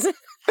friends.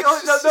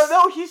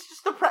 No. He's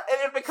just depressed,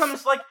 and it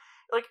becomes like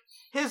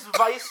his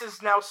vice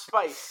is now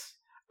Spice.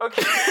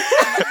 Okay.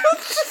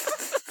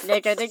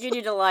 Nick, I think you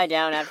need to lie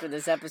down after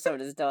this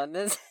episode is done.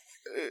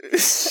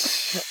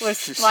 We're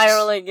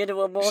spiraling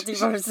into a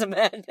multiverse of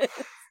madness.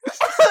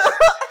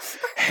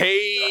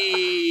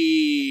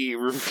 Hey!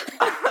 Okay,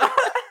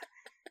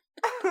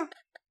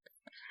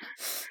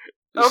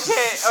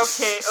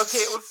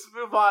 let's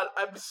move on.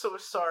 I'm so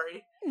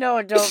sorry.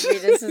 No, don't be.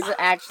 This is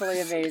actually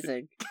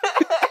amazing.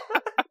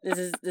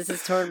 This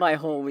has turned my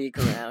whole week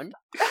around.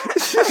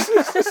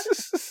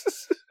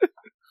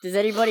 Does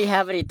anybody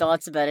have any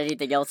thoughts about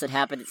anything else that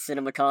happened at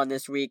CinemaCon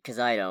this week? Because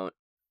I don't.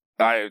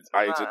 I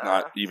did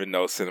not even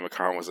know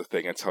CinemaCon was a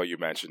thing until you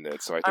mentioned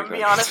it. So I think I'm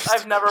be honest,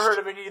 I've never heard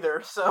of it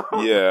either. So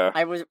yeah,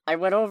 I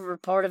went over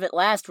part of it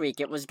last week.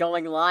 It was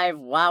going live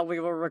while we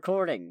were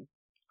recording.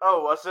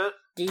 Oh, was it?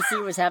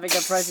 DC was having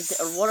their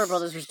presentation. Warner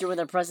Brothers was doing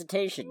their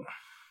presentation.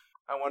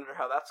 I wonder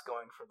how that's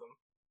going for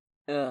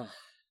them.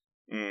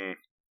 Ugh.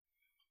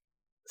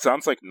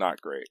 Sounds like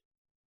not great.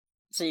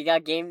 So you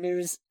got game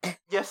news?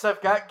 Yes,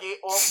 I've got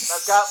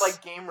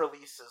game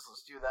releases.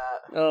 Let's do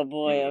that. Oh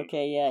boy,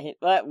 okay, yeah.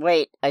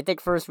 Wait, I think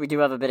first we do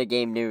have a bit of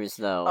game news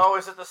though. Oh,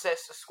 is it the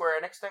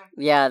Square Enix thing?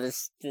 Yeah,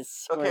 this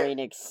Square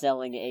Enix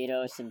selling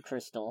Eidos and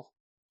Crystal.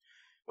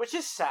 Which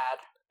is sad.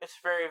 It's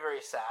very, very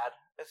sad.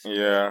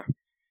 Yeah.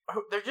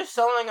 They're just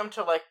selling them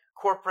to like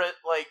corporate,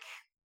 like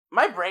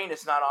my brain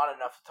is not on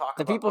enough to talk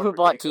about the people who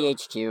bought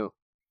THQ.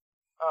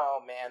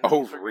 Oh man.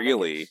 Oh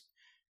really?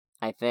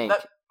 I think.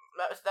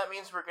 That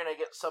means we're gonna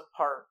get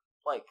subpar,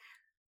 like...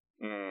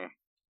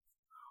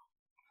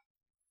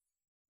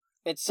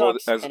 It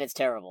sucks, and it's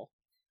terrible.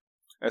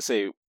 I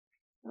say,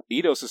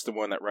 Eidos is the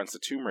one that runs the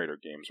Tomb Raider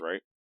games,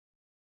 right?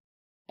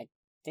 I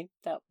think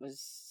that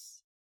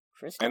was...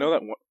 Crystal? I know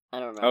that one... I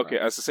don't remember. Okay,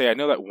 as to say, I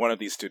know that one of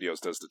these studios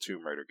does the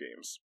Tomb Raider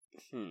games.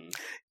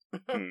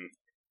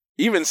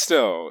 Even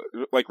still,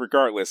 like,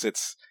 regardless,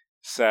 it's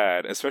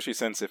sad, especially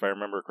since, if I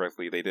remember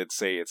correctly, they did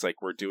say it's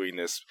like we're doing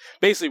this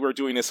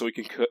so we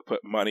can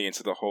put money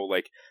into the whole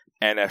like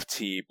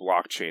NFT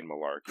blockchain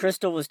malarkey.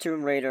 Crystal was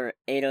Tomb Raider,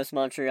 Eidos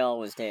Montreal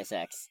was Deus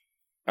Ex.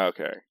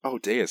 Okay. Oh,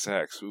 Deus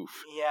Ex.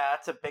 Oof. Yeah,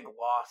 that's a big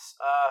loss.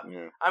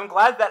 Yeah. I'm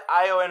glad that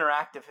IO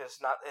Interactive is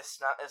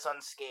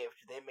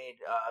unscathed. They made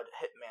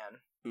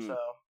Hitman. So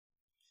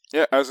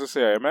yeah, as I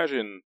say, I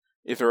imagine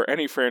if there are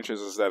any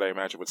franchises that I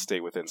imagine would stay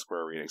within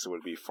Square Enix, it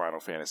would be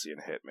Final Fantasy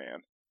and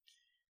Hitman.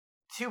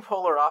 Two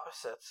polar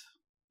opposites.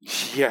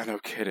 Yeah, no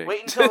kidding.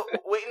 Wait until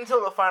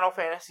the Final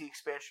Fantasy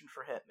expansion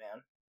for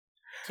Hitman.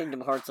 Kingdom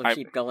Hearts will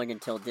keep going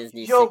until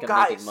Disney's sick of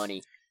making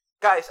money.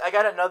 Guys, I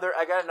got another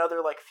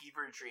like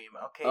fever dream.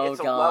 Okay,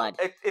 God.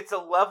 It's a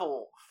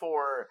level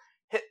for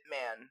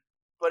Hitman,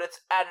 but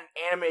it's at an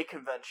anime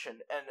convention,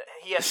 and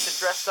he has to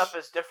dress up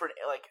as different,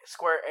 like,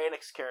 Square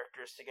Enix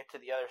characters to get to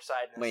the other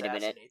side and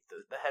assassinate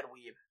the head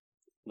weeb.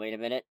 Wait a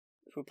minute.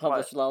 Who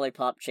published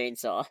Lollipop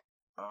Chainsaw?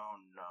 Oh,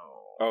 no.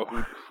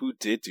 Oh, who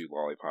did do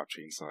Lollipop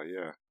Chainsaw,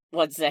 yeah.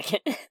 1 second.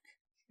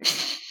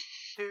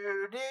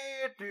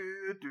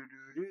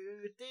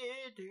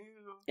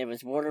 It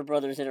was Warner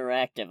Brothers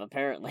Interactive,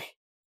 apparently.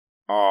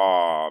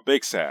 Aw,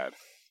 big sad.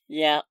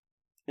 Yeah.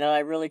 No, I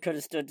really could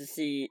have stood to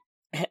see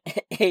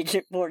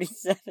Agent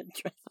 47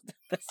 dressed up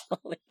as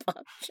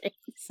Lollipop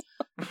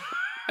Chainsaw.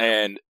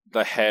 And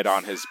the head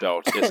on his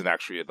belt isn't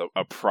actually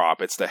a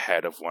prop, it's the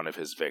head of one of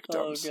his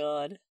victims. Oh,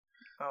 God.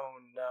 Oh,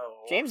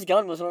 no. James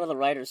Gunn was one of the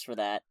writers for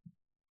that.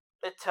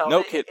 It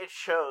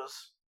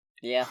shows.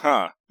 Yeah.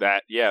 Huh.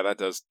 That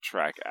does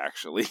track,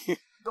 actually.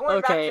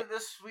 Going back to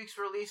this week's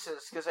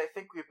releases, because I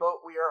think we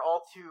are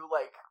all too,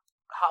 like,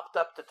 hopped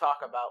up to talk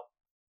about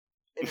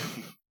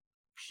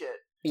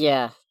shit.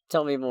 Yeah,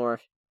 tell me more.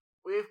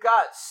 We've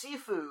got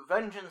Sifu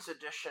Vengeance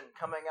Edition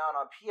coming out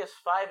on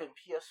PS5 and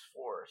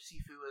PS4.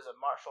 Sifu is a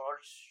martial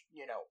arts,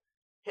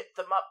 hit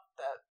them up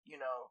that,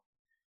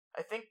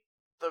 I think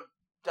the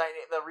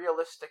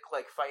realistic,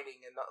 like,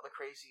 fighting and the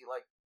crazy,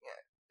 like,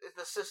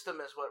 the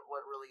system is what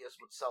really is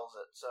what sells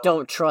it. So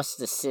don't trust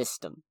the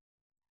system.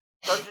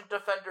 Dungeon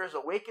Defenders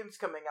Awakens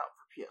coming out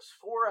for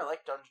PS4. I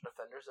like Dungeon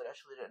Defenders. I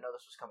actually didn't know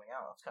this was coming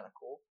out. That's kind of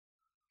cool.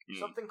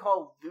 Something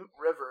called Loot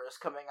River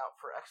is coming out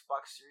for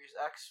Xbox Series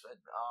X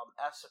and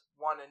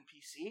S1 and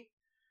PC.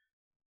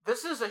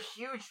 This is a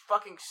huge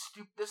fucking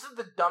This is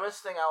the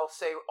dumbest thing I'll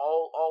say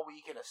all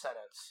week in a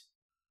sentence.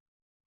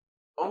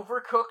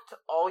 Overcooked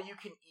All You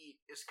Can Eat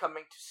is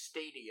coming to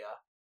Stadia.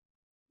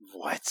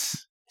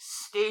 What?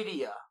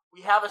 Stadia.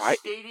 We have a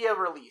Stadia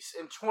release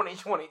in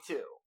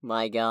 2022.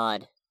 My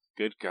God.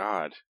 Good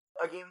God.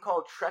 A game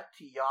called Trek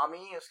to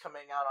Yami is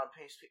coming out on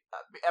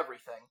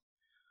everything.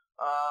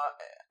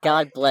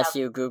 God bless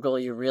you, Google.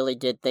 You really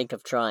did think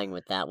of trying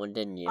with that one,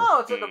 didn't you? Oh,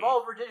 it's a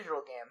Devolver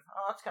Digital game.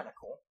 Oh, that's kind of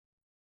cool.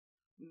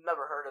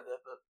 Never heard of it,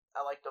 but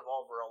I like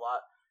Devolver a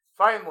lot.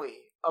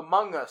 Finally,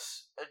 Among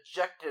Us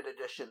Ejected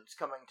Edition is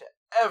coming to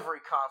every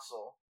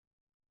console.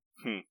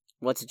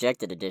 What's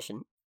Ejected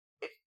Edition?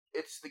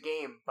 It's the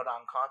game, but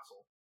on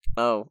console.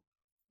 Oh.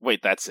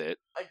 Wait, that's it?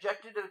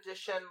 Ejected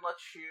Edition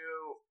lets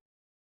you...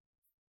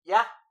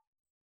 Yeah.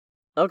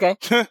 Okay.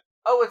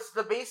 Oh, it's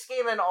the base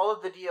game and all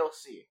of the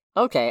DLC.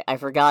 Okay, I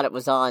forgot it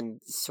was on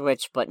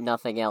Switch, but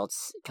nothing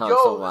else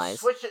console-wise.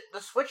 The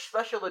Switch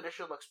Special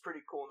Edition looks pretty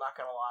cool, not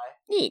gonna lie.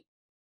 Neat.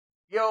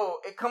 Yo,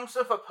 it comes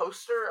with a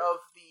poster of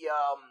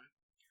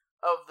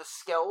the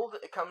Skeld.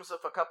 It comes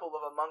with a couple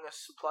of Among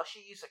Us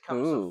plushies. It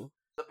comes with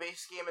the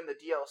base game and the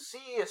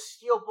DLC, a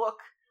steelbook,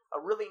 a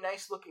really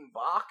nice looking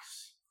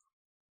box.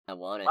 I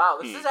want it. Wow,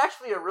 this is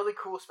actually a really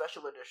cool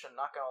special edition,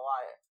 not gonna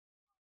lie.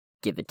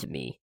 Give it to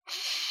me.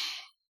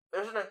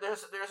 There's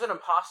an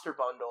imposter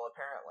bundle,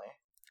 apparently.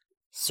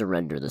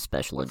 Surrender the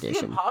special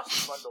edition. What's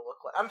the imposter bundle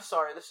look like? I'm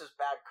sorry, this is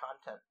bad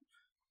content.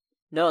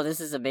 No, this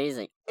is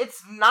amazing.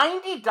 It's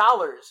 $90.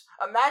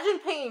 Imagine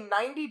paying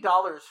 $90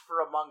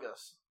 for Among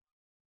Us.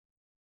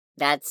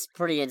 That's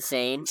pretty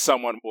insane.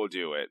 Someone will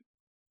do it.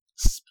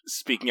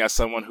 Speaking as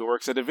someone who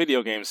works at a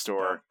video game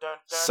store,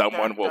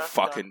 someone will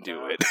fucking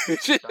do it.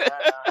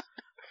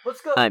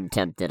 Let's go. I'm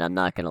tempted, I'm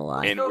not gonna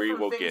lie. And we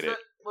will get it.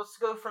 Let's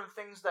go from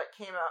things that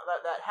came out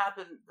that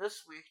happened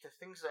this week to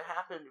things that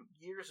happened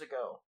years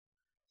ago.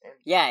 And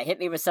yeah, hit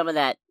me with some of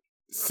that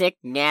sick,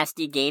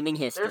 nasty gaming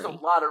history. There's a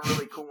lot of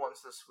really cool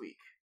ones this week.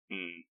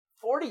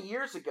 40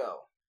 years ago,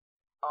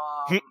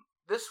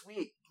 this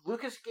week,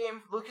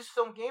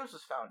 Lucasfilm Games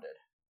was founded.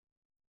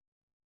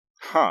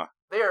 Huh.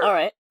 They are all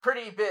right.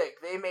 Pretty big.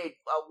 They made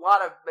a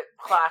lot of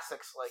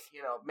classics like,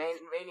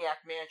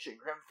 Maniac Mansion,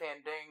 Grim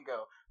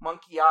Fandango,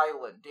 Monkey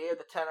Island, Day of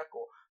the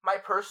Tentacle. My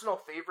personal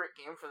favorite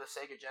game for the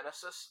Sega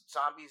Genesis,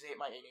 Zombies Ate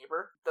My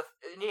Neighbor, the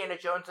Indiana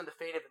Jones and the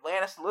Fate of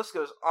Atlantis. The list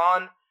goes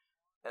on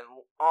and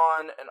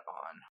on and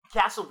on.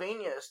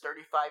 Castlevania is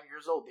 35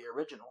 years old, the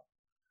original.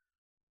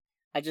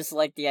 I just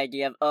like the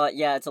idea of,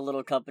 it's a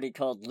little company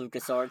called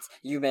LucasArts.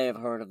 You may have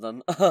heard of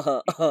them.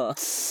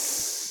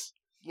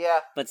 Yeah.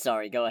 But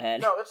sorry, go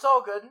ahead. No, it's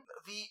all good.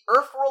 The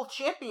Earthworld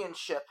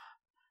Championship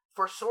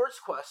for Swords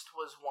Quest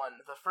was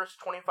won. The first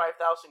 25,000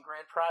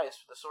 grand prize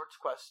for the Swords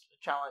Quest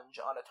challenge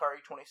on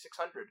Atari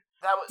 2600.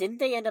 Didn't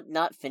they end up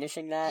not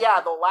finishing that? Yeah,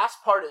 the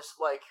last part is,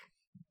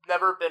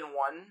 never been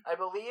won, I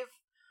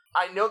believe.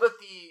 I know that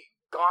the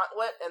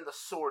gauntlet and the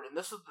sword, and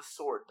this is the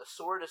sword. The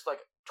sword is,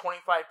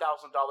 $25,000,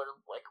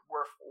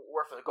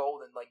 worth of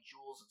gold and,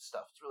 jewels and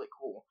stuff. It's really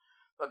cool.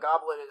 The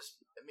goblet is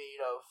made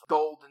of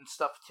gold and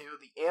stuff, too.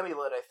 The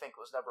amulet, I think,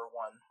 was never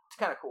won. It's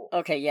kind of cool.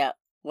 Okay, yeah.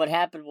 What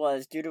happened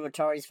was, due to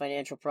Atari's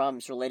financial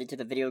problems related to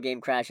the video game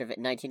crash of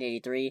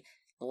 1983,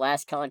 the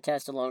last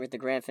contest along with the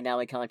grand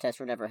finale contest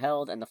were never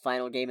held, and the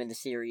final game in the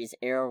series,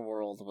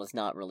 Airworld, was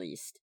not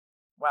released.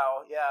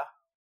 Wow, yeah.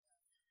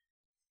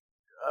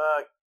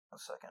 A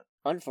second.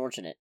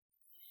 Unfortunate.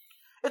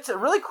 It's a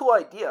really cool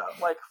idea.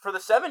 For the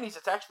 70s,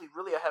 it's actually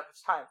really ahead of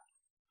its time.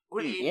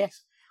 Or the 80s. Yeah.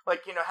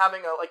 Like,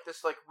 having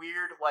this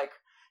weird,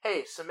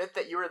 hey, submit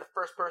that you were the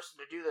first person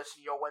to do this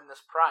and you'll win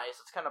this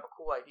prize. It's kind of a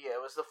cool idea.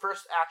 It was the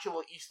first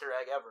actual Easter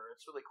egg ever.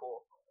 It's really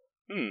cool.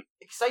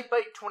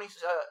 Excitebike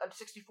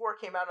 64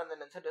 came out on the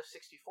Nintendo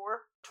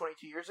 64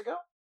 22 years ago.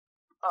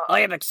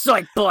 I am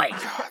Excitebike!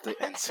 God, the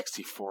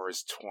N64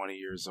 is 20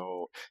 years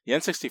old. The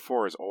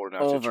N64 is old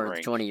enough to drink.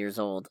 Over 20 years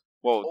old.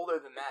 Well, older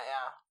than that,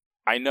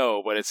 yeah. I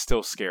know, but it's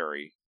still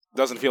scary.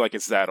 Doesn't feel like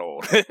it's that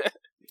old.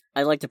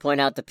 I'd like to point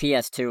out the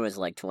PS2 is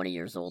 20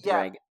 years old, yeah,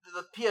 Greg.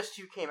 The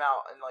PS2 came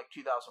out in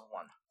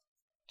 2001.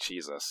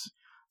 Jesus.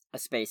 A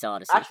Space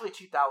Odyssey. Actually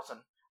 2000.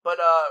 But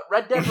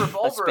Red Dead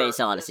Revolver Space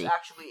Odyssey. is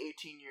actually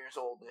 18 years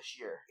old this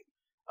year.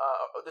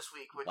 This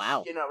week, which,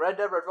 wow. Red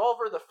Dead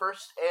Revolver, the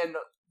first and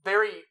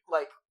very,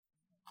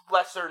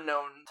 lesser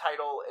known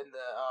title in the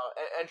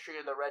entry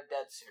in the Red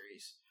Dead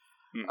series.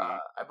 Mm-hmm.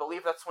 I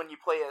believe that's when you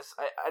play as...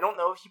 I don't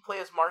know if you play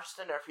as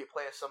Marston or if you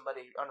play as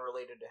somebody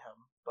unrelated to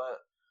him,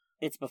 but...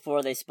 It's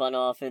before they spun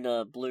off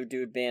into Blue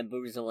Dude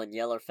Bamboozle and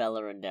Yeller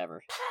Feller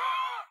Endeavor.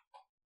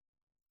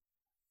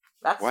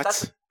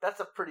 That's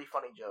a pretty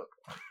funny joke.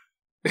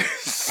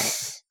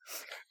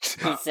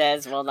 He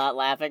says while not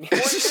laughing. 4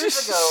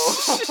 years ago,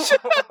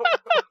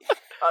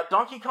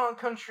 Donkey Kong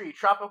Country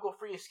Tropical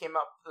Freeze came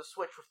out for the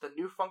Switch with the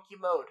new funky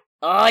mode.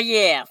 Oh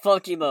yeah,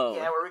 funky mode.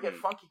 Yeah, where we get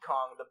Funky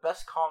Kong, the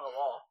best Kong of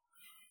all.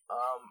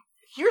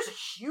 Here's a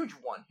huge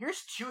one.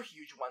 Here's two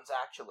huge ones,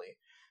 actually.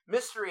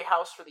 Mystery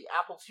House for the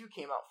Apple II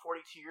came out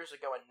 42 years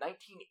ago in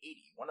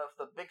 1980, one of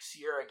the big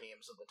Sierra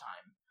games of the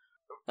time.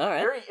 All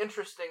right. Very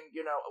interesting,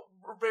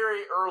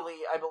 very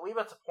early, I believe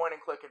it's a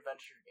point-and-click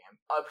adventure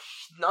game.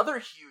 Another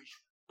huge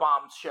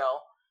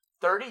bombshell,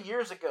 30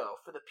 years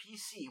ago for the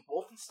PC,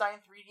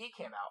 Wolfenstein 3D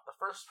came out. The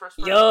first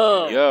person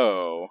shooter.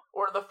 Yo!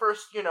 Or the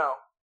first,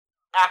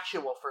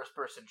 actual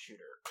first-person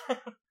shooter.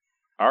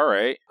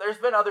 Alright.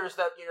 There's been others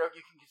that, you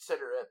can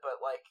consider it,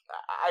 but,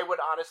 I would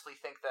honestly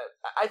think that...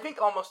 I think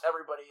almost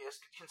everybody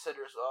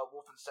considers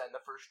Wolfenstein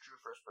the first true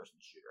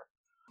first-person shooter.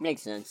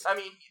 Makes sense. I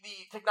mean,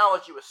 the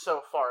technology was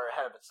so far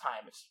ahead of its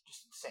time, it's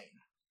just insane.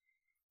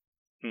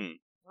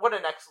 What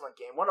an excellent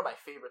game. One of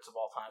my favorites of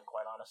all time,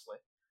 quite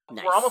honestly.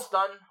 Nice. We're almost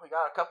done. We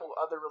got a couple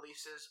other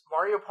releases.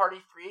 Mario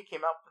Party 3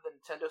 came out for the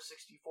Nintendo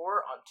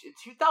 64 in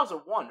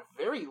 2001,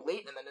 very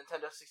late in the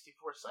Nintendo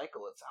 64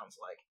 cycle, it sounds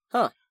like.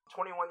 Huh.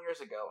 21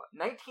 years ago.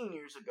 19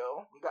 years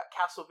ago, we got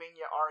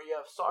Castlevania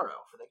Aria of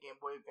Sorrow for the Game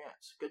Boy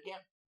Advance. Good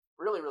game.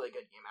 Really, really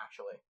good game,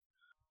 actually.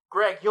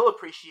 Greg, you'll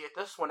appreciate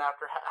this one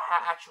after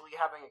actually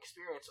having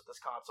experience with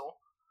this console.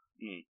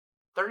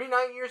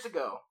 39 years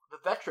ago, the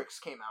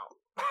Vectrex came out.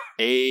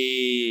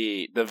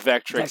 The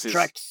Vectrex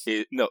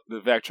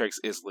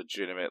is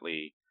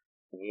legitimately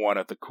one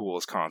of the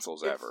coolest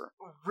consoles ever.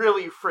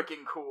 Really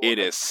freaking cool. It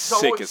is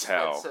so sick as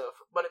hell.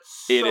 But it's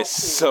so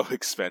so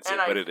expensive,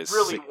 and but it is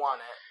really sick.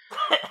 Want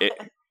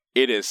it.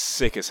 It is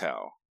sick as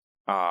hell.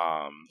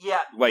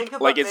 Think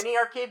of a mini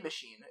arcade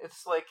machine.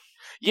 It's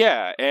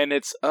and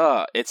it's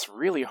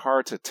really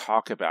hard to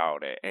talk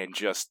about it and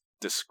just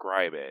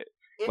describe it.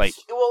 It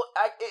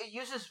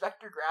uses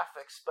vector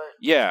graphics, but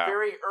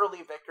very early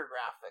vector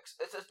graphics.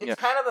 It's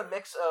kind of a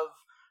mix of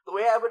the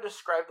way I would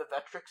describe the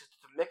Vectrex. It's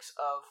a mix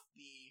of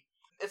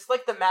it's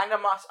like the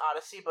Magnavox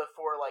Odyssey, but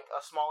for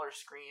a smaller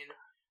screen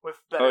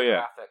with better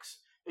graphics.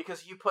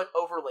 Because you put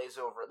overlays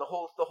over it. The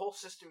whole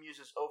system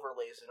uses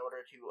overlays in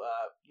order to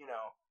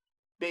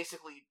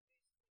basically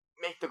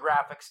make the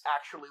graphics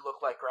actually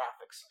look like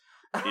graphics.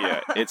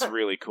 Yeah, it's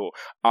really cool.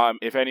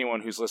 If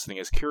anyone who's listening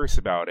is curious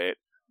about it,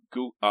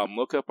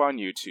 look up on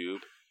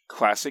YouTube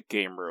Classic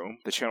Game Room.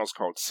 The channel's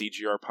called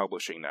CGR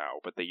Publishing now,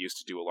 but they used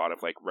to do a lot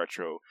of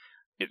retro.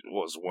 It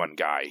was one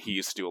guy. He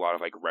used to do a lot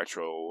of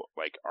retro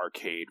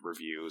arcade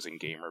reviews and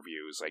game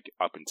reviews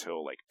up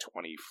until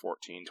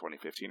 2014,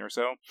 2015 or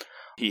so.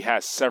 He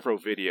has several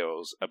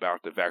videos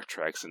about the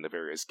Vectrex and the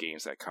various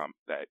games that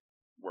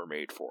were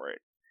made for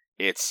it.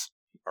 It's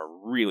a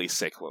really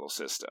sick little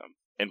system.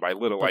 And by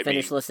little, I mean...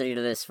 finish listening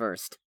to this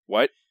first.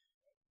 What?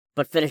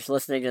 But finish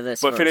listening to this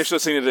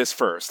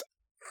first.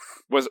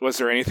 Was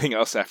there anything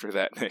else after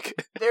that,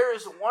 Nick? There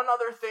is one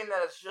other thing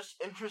that is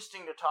just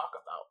interesting to talk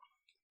about.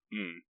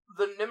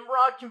 The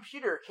Nimrod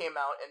computer came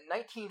out in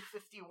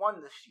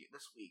 1951 this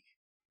week.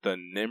 The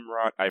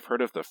Nimrod... I've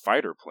heard of the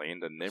fighter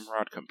plane, the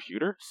Nimrod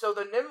computer? So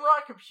the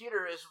Nimrod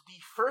computer is the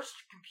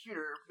first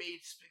computer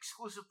made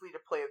exclusively to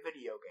play a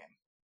video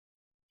game.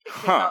 It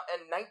came out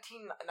in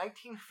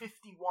 1951.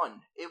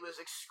 It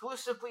was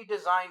exclusively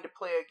designed to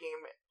play a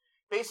game.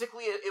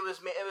 Basically, it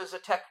was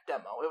a tech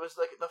demo. It was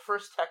the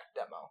first tech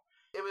demo.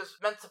 It was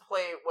meant to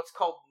play what's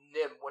called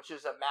NIM, which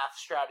is a math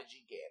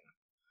strategy game.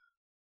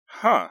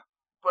 Huh.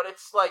 But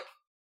it's a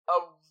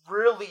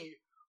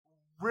really,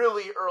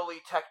 really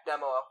early tech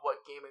demo of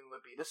what gaming would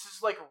be. This is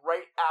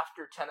right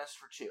after Tennis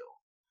for Two.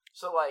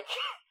 So right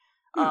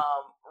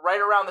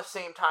around the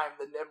same time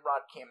the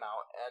Nimrod came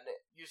out, and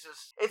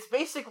it's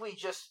basically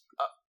just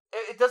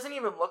it doesn't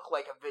even look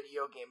like a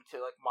video game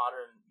to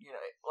modern,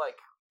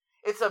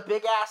 it's a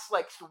big ass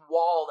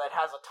wall that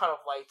has a ton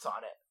of lights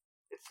on it.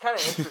 It's kind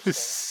of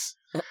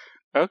interesting.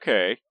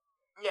 Okay.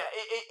 Yeah,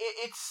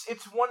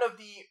 it's one of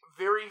the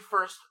very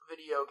first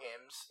video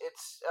games.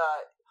 It's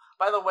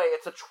by the way,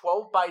 it's a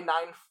 12 by 9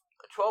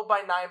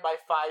 by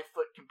 5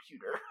 foot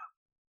computer.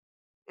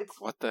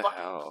 It's what the fucking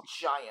hell?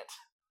 Giant.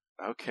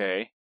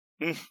 Okay.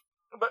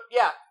 But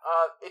yeah,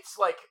 it's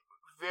like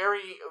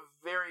very,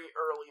 very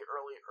early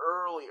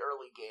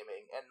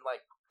gaming, and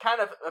like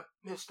kind of a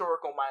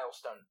historical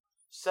milestone.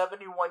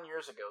 71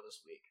 years ago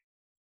this week.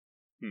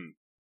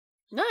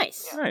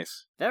 Nice. Yeah.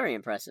 Nice. Very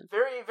impressive.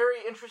 Very,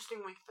 very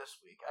interesting week this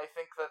week. I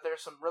think that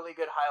there's some really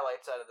good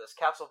highlights out of this.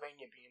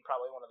 Castlevania being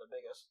probably one of the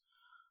biggest.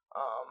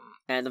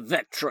 And the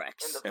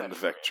Vectrex. And the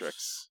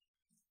Vectrex.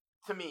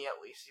 To me,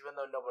 at least, even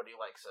though nobody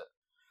likes it.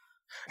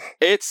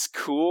 It's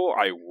cool.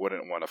 I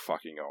wouldn't want to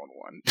fucking own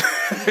one.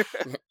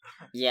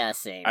 Yeah,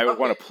 same. I would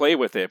want to play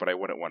with it, but I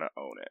wouldn't want to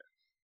own it.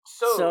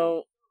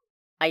 So,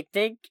 I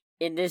think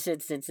in this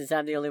instance, since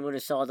I'm the only one who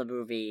saw the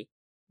movie,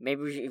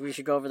 maybe we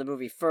should go over the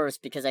movie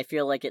first, because I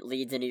feel like it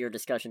leads into your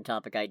discussion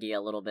topic idea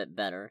a little bit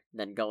better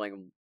than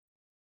going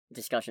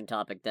discussion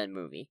topic then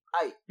movie.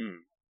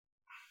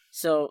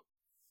 So,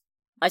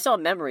 I saw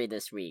Memory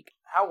this week.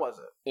 How was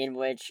it? In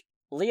which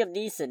Liam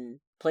Neeson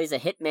plays a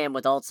hitman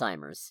with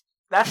Alzheimer's.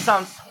 That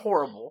sounds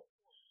horrible.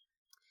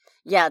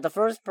 Yeah, the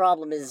first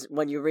problem is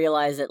when you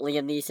realize that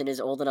Liam Neeson is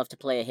old enough to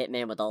play a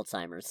hitman with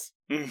Alzheimer's.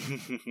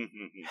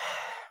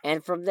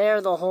 And from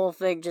there, the whole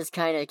thing just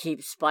kind of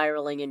keeps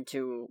spiraling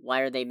into, why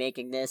are they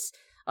making this?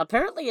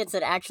 Apparently, it's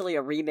actually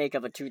a remake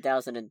of a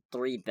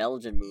 2003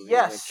 Belgian movie.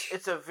 Yes,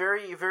 it's a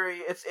very, very...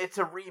 It's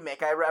a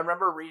remake. I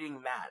remember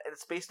reading that. And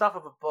it's based off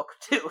of a book,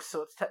 too,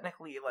 so it's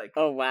technically like...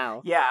 Oh,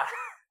 wow. Yeah.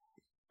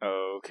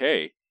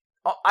 Okay.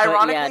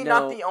 Ironically,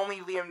 not the only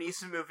Liam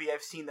Neeson movie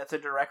I've seen that's a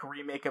direct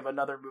remake of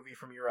another movie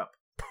from Europe.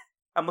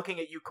 I'm looking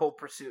at you, Cold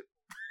Pursuit.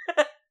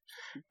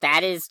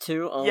 That is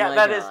too. Oh yeah, my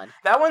God.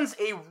 That one's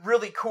a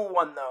really cool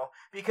one though,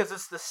 because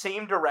it's the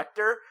same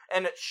director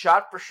and it's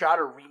shot for shot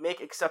a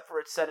remake, except for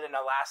it's set in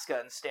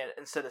Alaska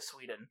instead of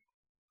Sweden.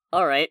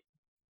 All right,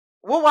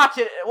 we'll watch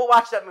it. We'll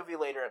watch that movie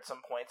later at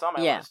some point. It's on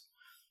my list.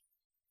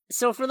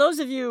 So for those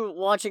of you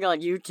watching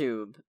on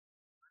YouTube,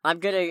 I'm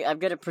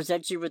gonna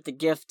present you with the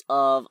gift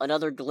of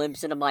another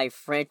glimpse into my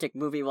frantic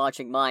movie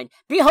watching mind.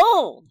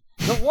 Behold,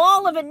 the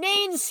wall of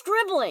inane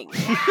scribbling.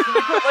 Can you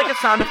put like a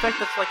sound effect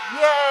that's like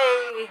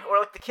 "yay" or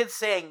like the kids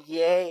saying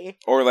 "yay"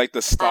 or like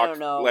the stock,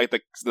 like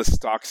the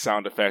stock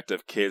sound effect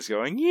of kids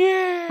going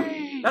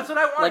 "yay"? That's what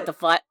I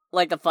want.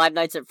 Like the Five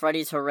Nights at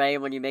Freddy's hooray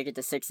when you make it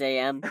to 6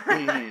 a.m.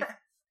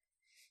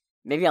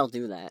 Maybe I'll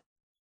do that.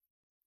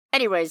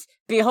 Anyways,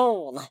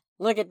 behold,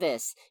 look at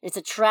this. It's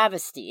a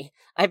travesty.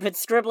 I've been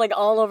scribbling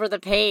all over the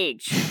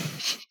page.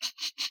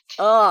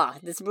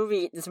 This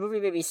movie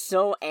made me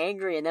so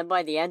angry, and then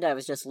by the end I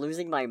was just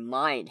losing my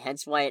mind,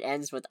 hence why it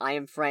ends with I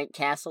am Frank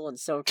Castle and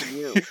so can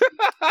you.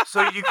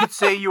 So you could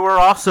say you were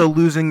also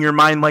losing your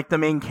mind like the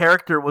main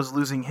character was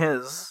losing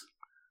his.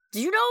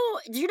 Do you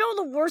know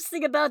the worst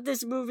thing about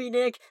this movie,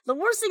 Nick? The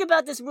worst thing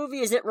about this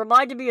movie is it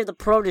reminded me of The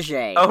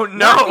Protégé. Oh no!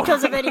 Not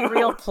because of any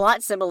real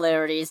plot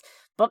similarities,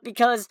 but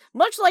because,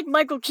 much like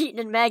Michael Keaton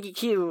and Maggie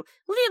Q,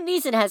 Liam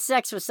Neeson has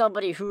sex with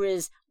somebody who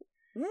is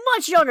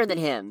much younger than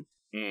him.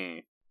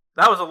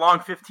 That was a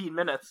long 15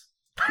 minutes.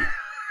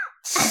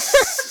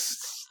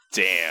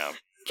 Damn.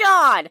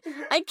 God,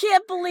 I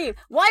can't believe.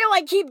 Why do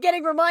I keep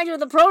getting reminded of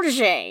The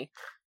Protégé?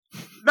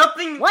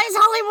 Nothing. Why is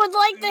Hollywood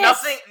like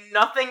this?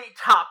 Nothing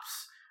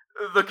tops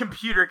the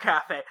computer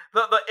cafe,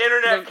 the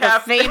internet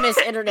cafe, the famous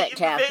internet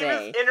cafe,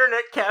 famous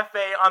internet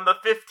cafe on the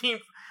 15th.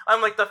 On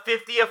like the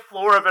 50th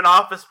floor of an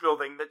office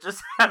building that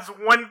just has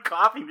one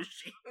coffee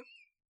machine.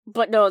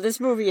 But no, this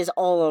movie is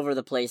all over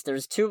the place.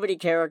 There's too many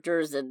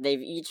characters, and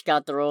they've each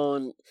got their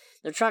own...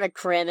 They're trying to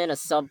cram in a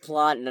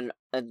subplot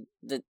and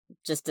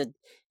just a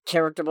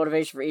character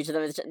motivation for each of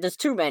them. There's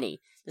too many.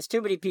 There's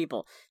too many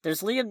people.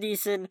 There's Liam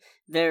Neeson,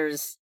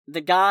 there's the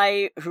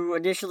guy who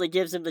initially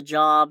gives him the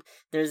job,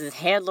 there's his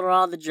handler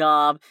on the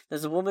job,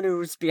 there's a woman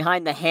who's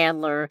behind the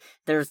handler,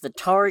 there's the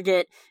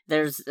target,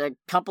 there's a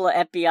couple of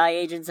FBI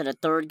agents and a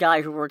third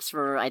guy who works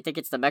for, I think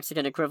it's the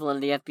Mexican equivalent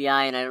of the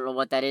FBI, and I don't know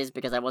what that is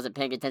because I wasn't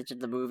paying attention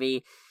to the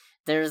movie.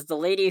 There's the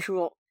lady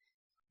who...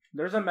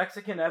 There's a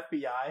Mexican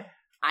FBI?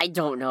 I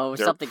don't know,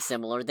 something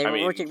similar. They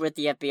were working with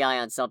the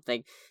FBI on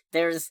something.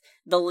 There's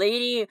the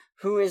lady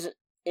who is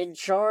in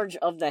charge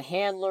of the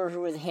handler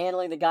who is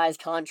handling the guy's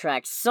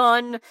contract's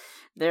son.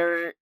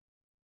 There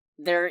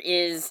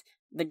is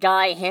the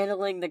guy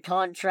handling the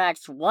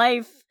contract's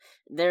wife.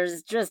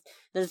 There's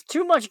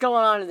too much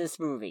going on in this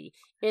movie.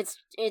 It's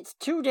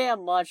too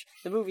damn much.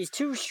 The movie's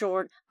too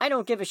short. I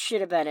don't give a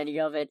shit about any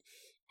of it.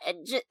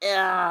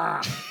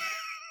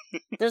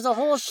 There's a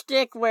whole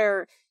shtick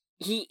where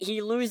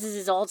he loses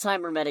his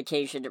Alzheimer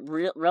medication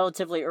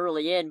relatively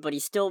early in, but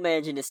he's still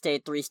managing to stay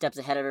 3 steps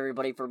ahead of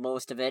everybody for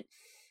most of it.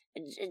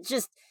 It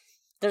just,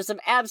 there's some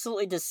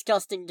absolutely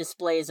disgusting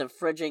displays of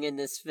fridging in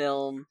this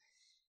film.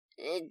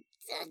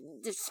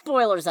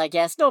 Spoilers, I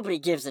guess. Nobody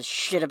gives a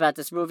shit about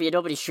this movie, and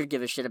nobody should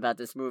give a shit about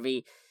this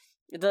movie.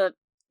 The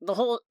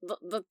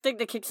thing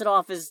that kicks it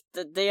off is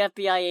the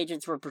FBI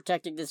agents were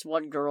protecting this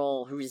one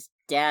girl who's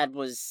dad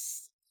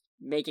was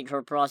making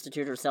her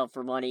prostitute herself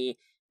for money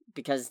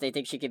because they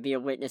think she could be a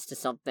witness to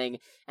something,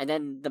 and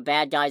then the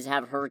bad guys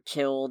have her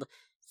killed,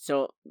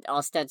 so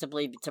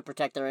ostensibly to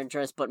protect their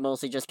interests, but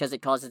mostly just because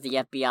it causes the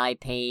FBI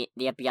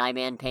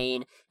man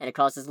pain, and it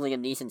causes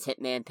Liam Neeson's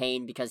hitman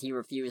pain because he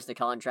refused the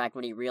contract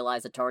when he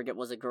realized the target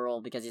was a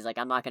girl, because he's like,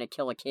 I'm not gonna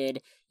kill a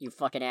kid, you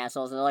fucking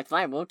assholes, and they're like,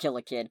 fine, we'll kill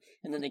a kid,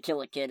 and then they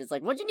kill a kid. It's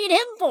like, what'd you need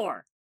him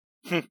for?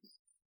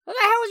 What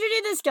the hell would you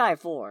need this guy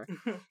for?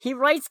 He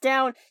writes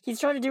down, he's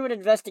trying to do an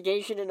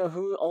investigation into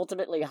who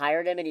ultimately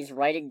hired him, and he's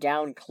writing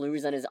down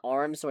clues on his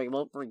arm so he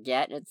won't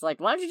forget. And it's like,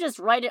 why don't you just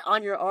write it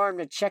on your arm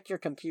to check your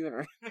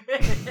computer?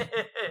 That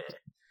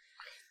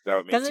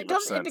would make too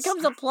much sense. It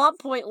becomes a plot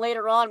point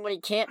later on when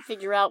he can't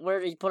figure out where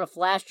to put a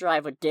flash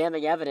drive with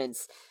damning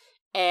evidence.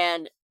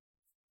 And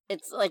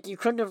it's like, you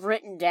couldn't have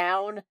written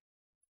down,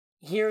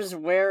 here's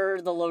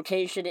where the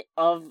location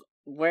of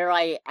where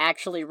I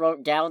actually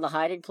wrote down the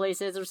hiding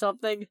place is or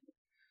something?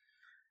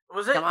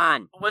 Come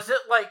on. Was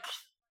it, like,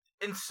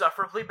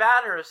 insufferably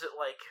bad, or is it,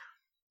 like...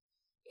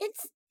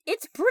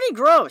 It's pretty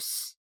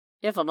gross,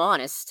 if I'm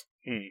honest.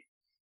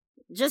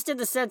 Just in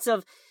the sense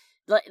of,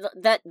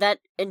 that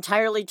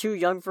entirely too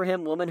young for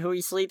him woman who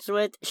he sleeps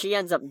with, she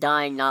ends up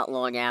dying not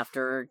long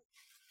after,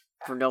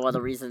 for no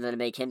other reason than to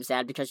make him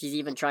sad, because she's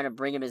even trying to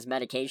bring him his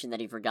medication that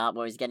he forgot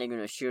while he's getting in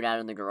a shootout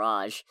in the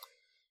garage.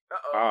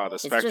 Ah, the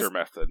Spectre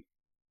method.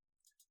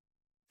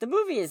 The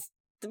movie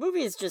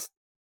is just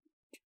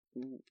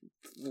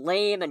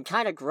lame and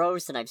kind of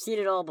gross, and I've seen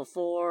it all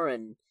before,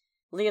 and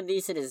Liam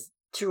Neeson is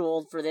too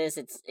old for this.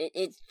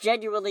 It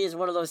genuinely is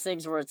one of those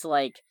things where it's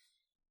like,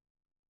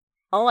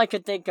 all I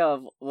could think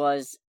of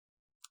was,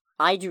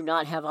 I do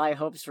not have high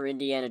hopes for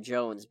Indiana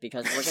Jones,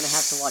 because we're going to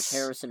have to watch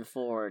Harrison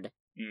Ford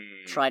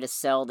try to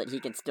sell that he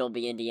can still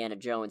be Indiana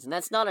Jones. And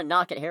that's not a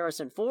knock at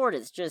Harrison Ford,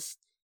 it's just,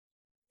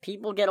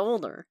 people get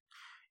older.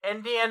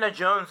 Indiana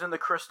Jones and the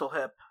Crystal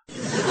Hip.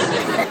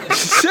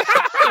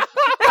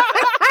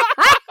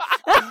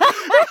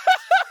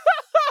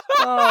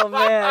 Oh,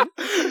 man.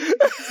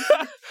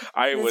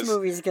 This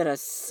movie's gonna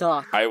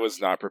suck. I was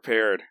not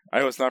prepared.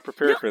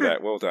 For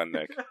that. Well done,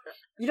 Nick.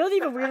 You know the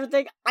even weirder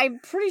thing? I'm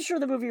pretty sure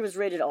the movie was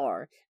rated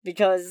R,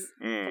 because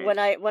when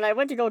I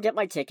went to go get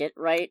my ticket,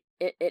 right,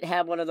 it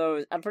had one of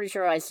those, I'm pretty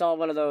sure I saw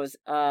one of those,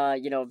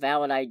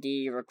 valid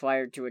ID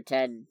required to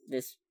attend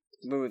this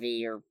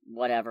movie or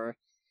whatever.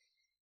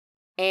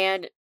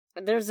 And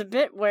there's a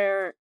bit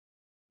where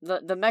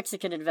the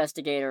Mexican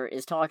investigator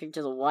is talking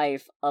to the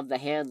wife of the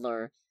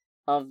handler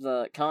of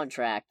the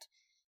contract.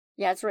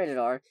 Yeah, it's rated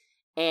R.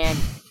 And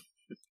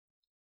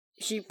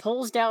she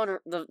pulls down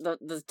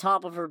the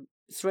top of her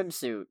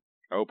swimsuit.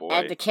 Oh boy.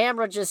 And the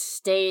camera just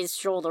stays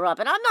shoulder up.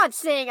 And I'm not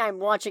saying I'm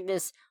watching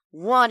this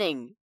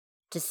wanting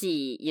to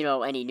see,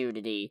 any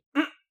nudity.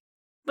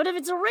 But if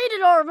it's a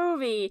rated R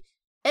movie,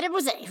 and it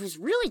was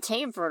really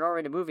tame for an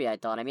R-rated movie, I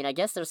thought. I mean, I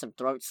guess there's some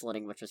throat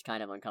slitting, which was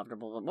kind of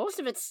uncomfortable, but most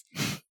of it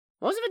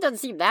doesn't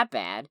seem that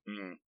bad.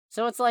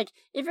 So it's like,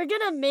 if you're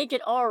gonna make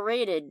it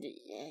R-rated,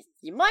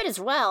 you might as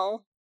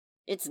well.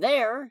 It's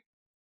there.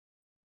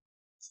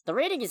 The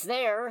rating is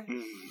there.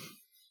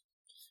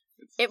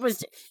 It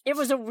was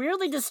a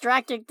weirdly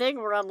distracting thing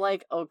where I'm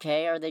like,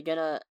 okay, are they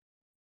gonna...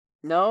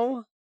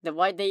 No? Then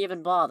why'd they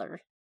even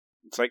bother?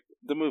 It's like,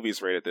 the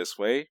movie's rated this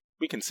way.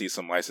 We can see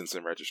some license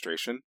and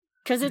registration.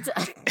 Because it's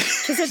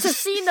a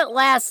scene that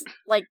lasts,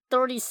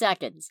 30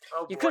 seconds.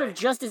 Oh, you could have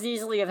just as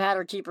easily have had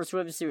her keep her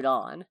swimsuit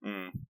on.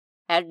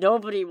 And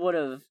nobody would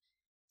have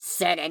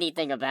said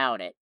anything about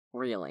it,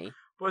 really.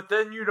 But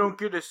then you don't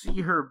get to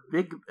see her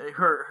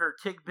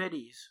tig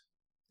bitties.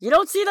 You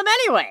don't see them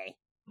anyway!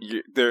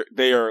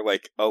 They are,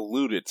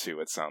 alluded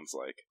to, it sounds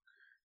like.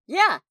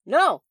 Yeah,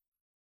 no.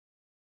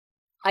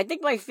 I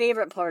think my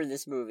favorite part of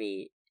this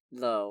movie,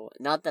 though,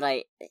 not that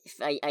I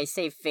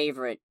say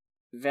favorite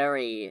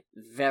very,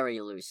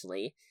 very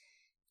loosely,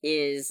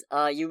 is,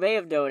 you may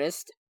have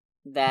noticed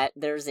that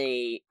there's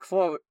a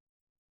quote,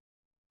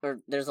 or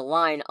there's a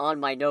line on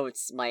my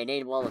notes, my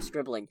inane wall of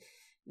scribbling,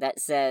 that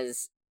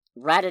says,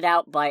 ratted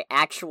out by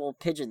actual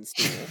pigeon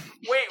stool.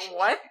 Wait,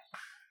 what?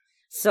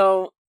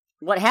 So,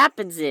 what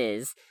happens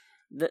is,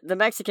 the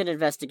Mexican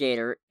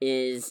investigator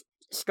is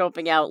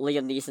scoping out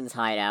Liam Neeson's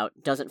hideout,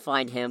 doesn't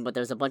find him, but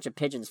there's a bunch of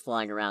pigeons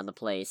flying around the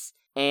place,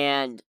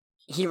 and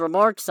he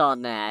remarks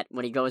on that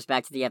when he goes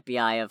back to the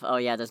FBI of, oh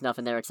yeah, there's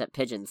nothing there except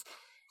pigeons.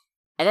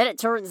 And then it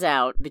turns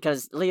out,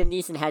 because Liam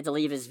Neeson had to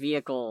leave his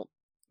vehicle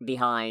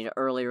behind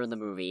earlier in the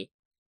movie,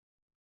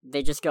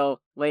 they just go,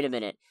 wait a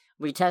minute,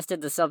 we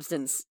tested the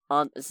substance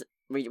on...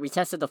 We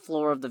tested the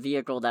floor of the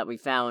vehicle that we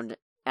found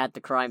at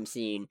the crime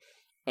scene,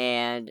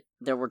 and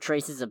there were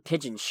traces of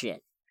pigeon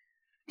shit.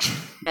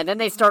 And then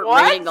they start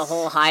raiding the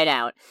whole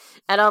hideout.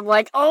 And I'm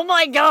like, oh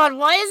my god,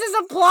 why is this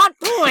a plot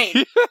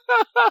point?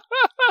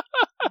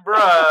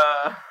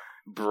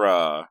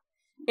 Bruh.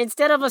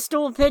 Instead of a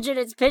stool pigeon,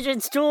 it's pigeon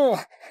stool.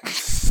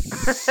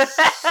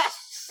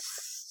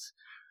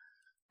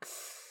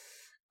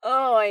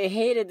 Oh, I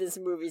hated this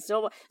movie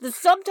so much. The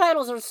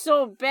subtitles are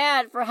so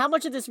bad for how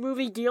much of this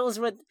movie deals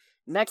with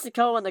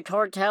Mexico and the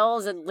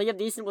cartels, and Liam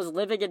Neeson was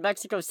living in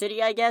Mexico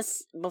City, I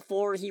guess,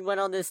 before he went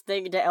on this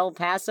thing to El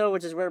Paso,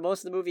 which is where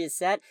most of the movie is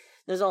set.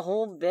 There's a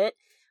whole bit.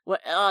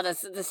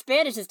 The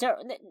Spanish is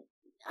terrible.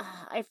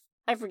 I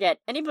forget.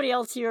 Anybody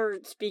else here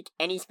speak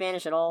any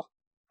Spanish at all?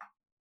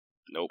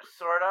 Nope.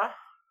 Sorta.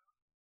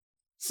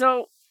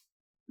 So,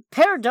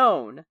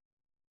 perdón.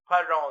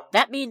 Pardon.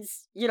 That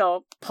means,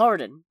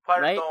 pardon.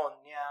 Pardon, right?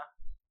 Yeah.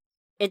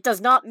 It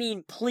does not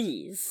mean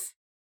please.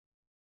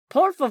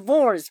 Por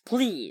favor is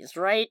please,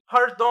 right?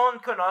 Pardon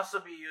can also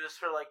be used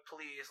for,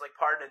 please,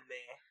 pardon me.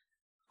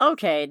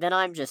 Okay, then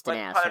I'm just an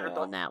asshole pardon.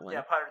 On that one.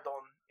 Yeah, pardon.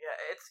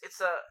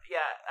 Yeah,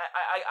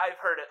 I've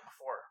heard it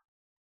before.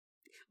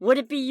 Would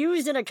it be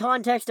used in a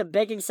context of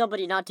begging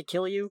somebody not to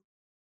kill you?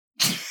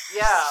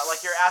 Yeah,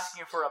 you're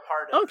asking for a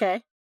pardon.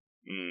 Okay.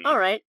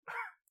 Alright.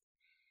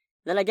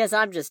 Then I guess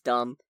I'm just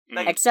dumb.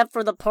 Except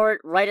for the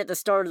part right at the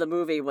start of the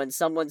movie when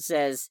someone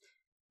says,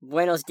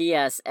 Buenos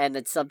dias, and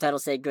the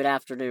subtitles say good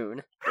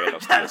afternoon.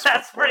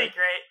 That's pretty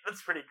great.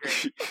 That's pretty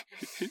great.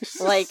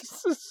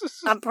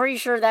 I'm pretty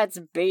sure that's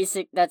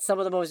basic. That's some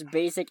of the most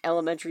basic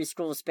elementary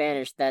school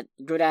Spanish, that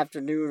good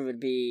afternoon would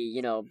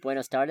be,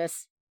 Buenos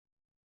tardes.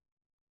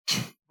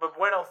 But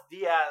Buenos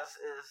dias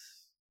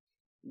is...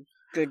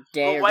 good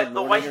day or good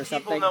morning or something. The white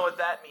people know what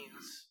that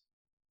means.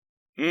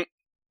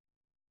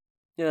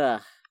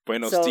 Ugh.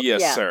 Buenos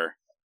dias, sir.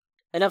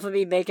 Enough of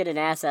me making an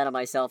ass out of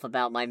myself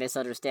about my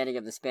misunderstanding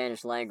of the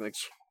Spanish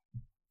language.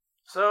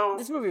 So...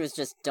 this movie was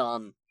just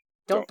dumb.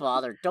 Don't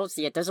bother. Don't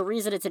see it. There's a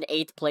reason it's in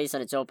 8th place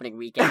on its opening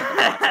weekend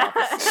at the box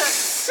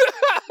office.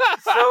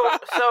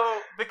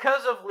 So,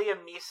 because of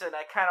Liam Neeson,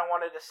 I kind of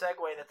wanted to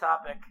segue the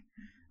topic.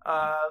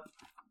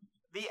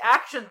 The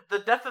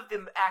death of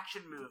the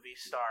action movie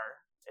star.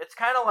 It's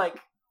kind of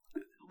like...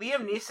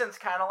 Liam Neeson's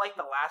kind of like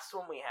the last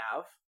one we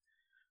have.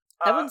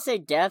 I wouldn't say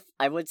death.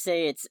 I would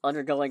say it's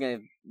undergoing a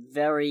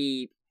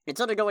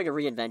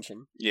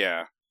reinvention.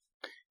 Yeah.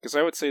 Because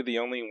I would say the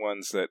only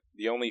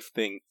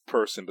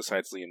person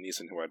besides Liam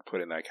Neeson who I'd put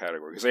in that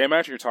category. Because I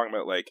imagine you're talking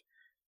about,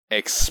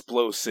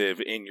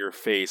 explosive,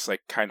 in-your-face,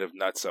 kind of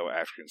nutso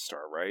action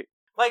star, right?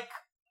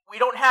 We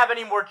don't have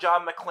any more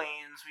John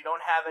McClanes. We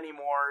don't have any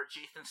more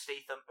Jason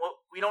Statham. Well,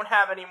 we don't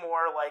have any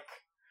more,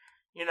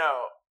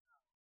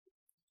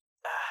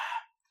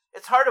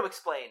 it's hard to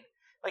explain.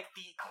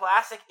 The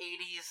classic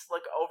 80s,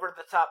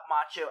 over-the-top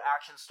macho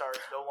action stars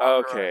no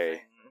longer are a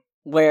thing.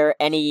 Where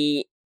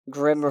any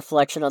grim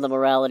reflection on the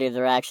morality of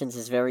their actions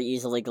is very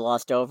easily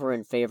glossed over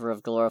in favor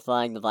of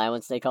glorifying the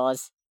violence they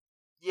cause?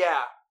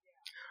 Yeah.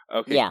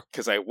 Okay, yeah.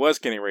 Because I was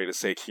getting ready to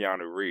say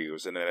Keanu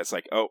Reeves, and then it's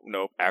oh,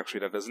 nope,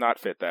 actually that does not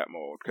fit that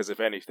mold. Because if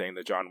anything,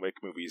 the John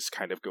Wick movies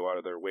kind of go out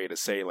of their way to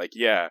say,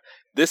 yeah,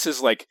 this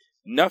is,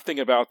 nothing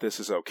about this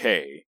is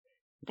okay.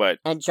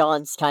 And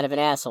John's kind of an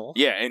asshole.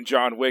 Yeah, and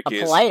John Wick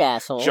is... a polite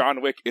asshole.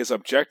 John Wick is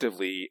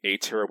objectively a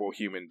terrible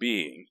human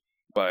being,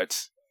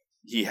 but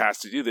he has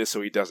to do this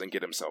so he doesn't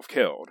get himself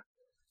killed.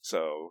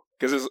 So,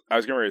 because I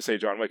was going to say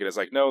John Wick, and it's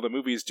no, the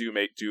movies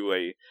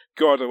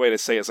go out of their way to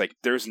say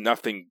there's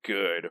nothing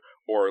good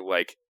or,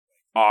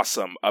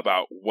 awesome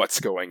about what's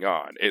going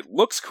on. It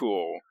looks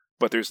cool,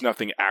 but there's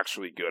nothing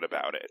actually good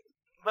about it.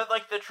 But,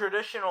 the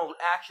traditional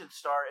action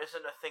star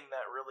isn't a thing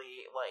that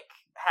really,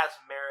 has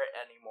merit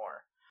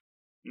anymore.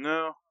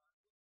 No.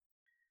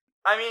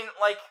 I mean,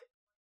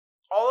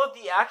 all of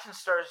the action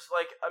stars,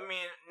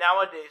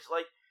 nowadays,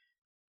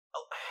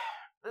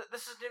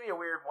 this is gonna be a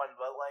weird one,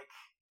 but,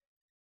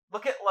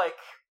 look at,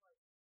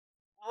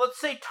 let's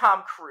say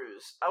Tom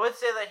Cruise. I would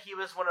say that he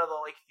was one of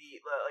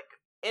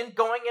in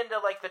going into,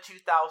 the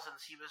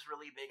 2000s, he was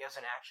really big as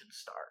an action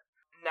star.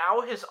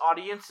 Now his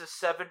audience is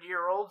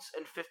 70-year-olds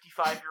and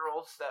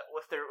 55-year-olds that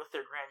with their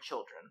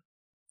grandchildren.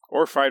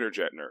 Or fighter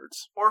jet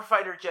nerds. Or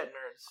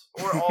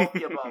all of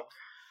the above.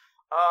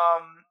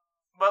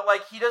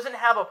 But, he doesn't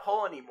have a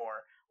pull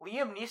anymore.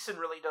 Liam Neeson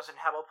really doesn't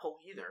have a pull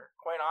either,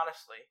 quite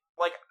honestly.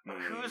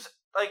 Who's,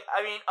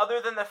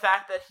 other than the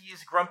fact that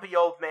he's a grumpy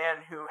old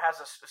man who has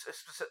a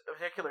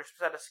particular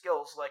set of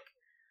skills,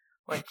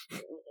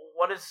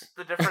 what is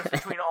the difference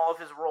between all of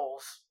his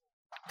roles?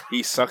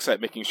 He sucks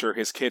at making sure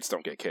his kids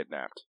don't get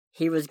kidnapped.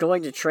 He was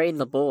going to train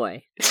the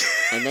boy,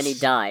 and then he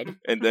died.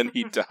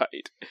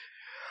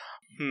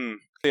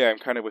 Yeah, I'm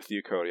kind of with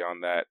you, Cody, on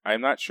that.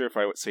 I'm not sure if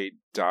I would say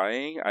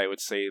dying. I would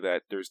say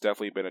that there's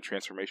definitely been a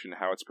transformation in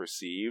how it's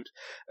perceived,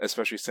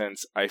 especially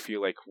since I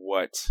feel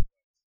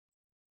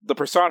the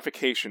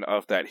personification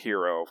of that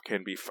hero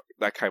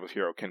that type of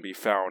hero can be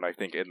found, I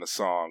think, in the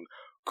song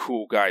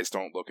 "Cool Guys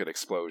Don't Look at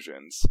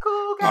Explosions."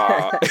 Cool guys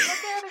don't look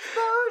at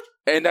explosions.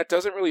 And that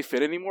doesn't really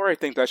fit anymore. I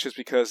think that's just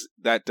because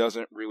that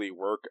doesn't really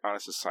work on a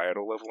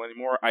societal level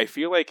anymore. I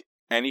feel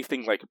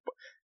anything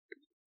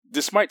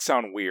this might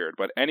sound weird,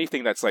 but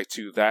anything that's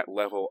to that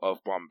level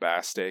of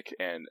bombastic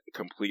and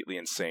completely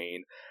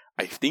insane,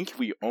 I think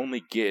we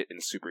only get in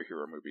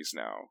superhero movies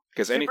now.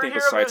 Because anything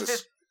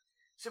besides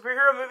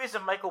superhero movies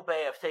and Michael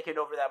Bay have taken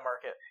over that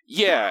market.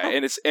 Yeah,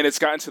 and it's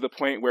gotten to the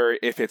point where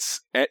if it's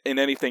in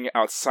anything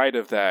outside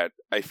of that,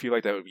 I feel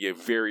that would be a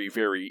very,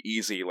 very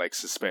easy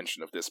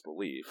suspension of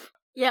disbelief.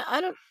 Yeah,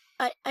 I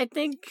I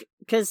think,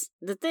 because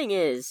the thing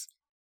is,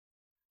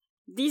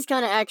 these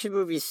kind of action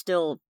movies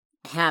still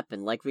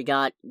happen. Like, we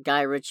got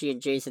Guy Ritchie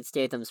and Jason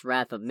Statham's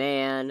Wrath of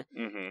Man.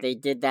 Mm-hmm. They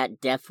did that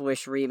Death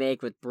Wish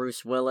remake with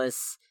Bruce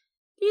Willis.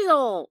 These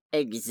all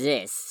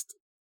exist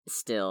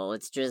still.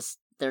 It's just,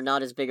 they're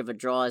not as big of a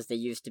draw as they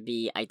used to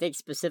be. I think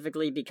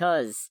specifically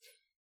because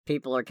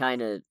people are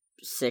kind of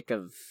sick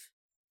of,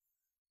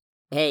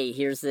 hey,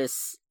 here's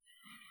this...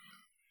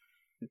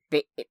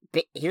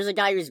 here's a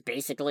guy who's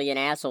basically an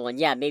asshole, and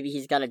yeah, maybe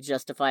he's got a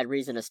justified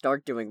reason to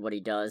start doing what he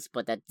does,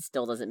 but that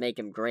still doesn't make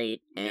him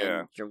great,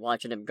 and you're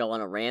watching him go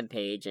on a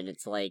rampage, and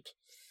it's like,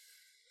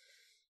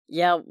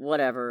 yeah,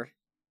 whatever.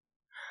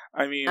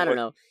 I mean... I don't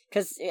know,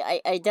 because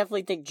I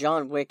definitely think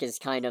John Wick is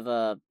kind of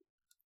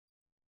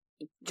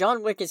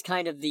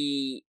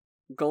the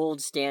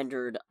gold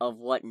standard of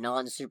what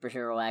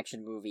non-superhero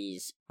action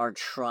movies are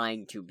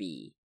trying to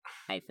be,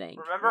 I think.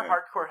 Remember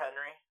Hardcore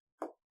Henry?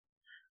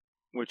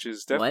 Which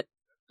is what?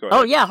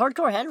 Oh yeah,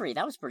 Hardcore Henry.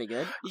 That was pretty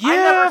good. Yeah, I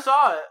never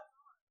saw it.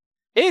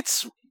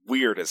 It's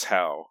weird as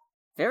hell.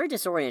 Very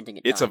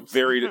disorienting.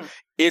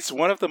 It's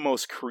one of the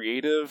most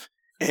creative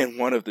and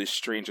one of the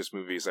strangest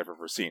movies I've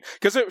ever seen.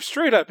 Because it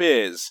straight up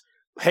is,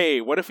 hey,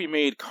 what if we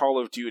made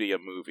Call of Duty a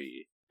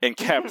movie and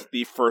kept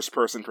the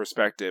first-person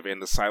perspective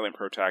and the silent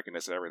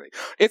protagonist and everything?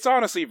 It's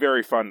honestly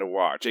very fun to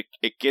watch.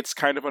 It gets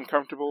kind of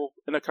uncomfortable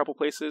in a couple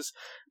places,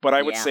 but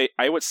I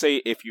would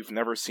say if you've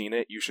never seen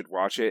it, you should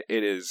watch it.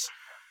 It is.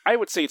 I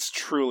would say it's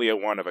truly a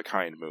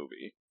one-of-a-kind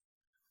movie.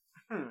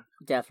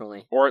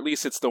 Definitely. Or at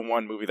least it's the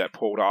one movie that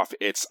pulled off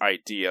its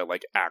idea,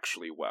 like,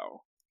 actually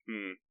well.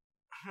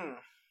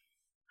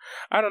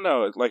 I don't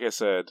know, like I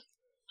said,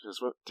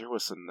 there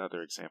was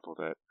another example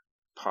that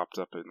popped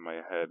up in my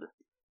head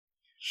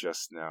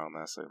just now,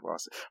 unless I've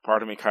lost it.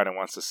 Part of me kind of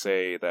wants to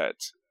say that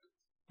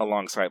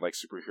alongside, like,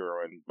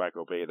 Superhero and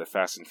Michael Bay, the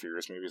Fast and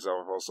Furious movies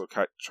have also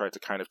tried to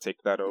kind of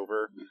take that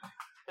over.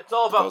 It's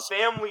all about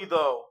family,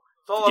 though.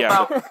 It's all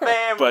about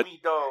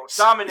family, though.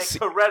 Dominic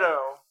Toretto.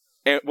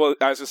 And, well,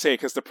 I was going to say,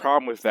 because the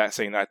problem with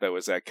saying that, though,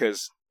 is that,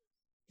 because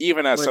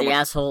even as the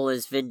asshole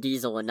is Vin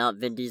Diesel and not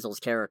Vin Diesel's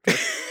character.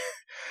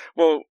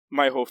 Well,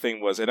 my whole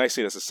thing was, and I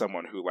say this as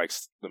someone who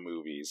likes the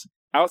movies,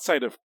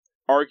 outside of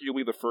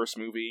arguably the first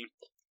movie,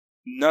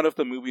 none of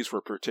the movies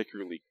were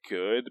particularly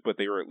good, but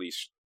they were at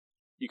least,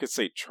 you could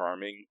say,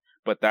 charming,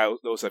 but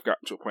those have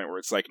gotten to a point where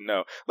it's like,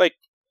 no. Like,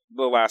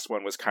 the last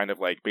one was kind of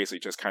like, basically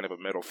just kind of a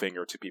middle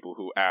finger to people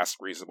who ask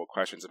reasonable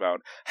questions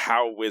about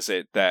how is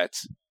it that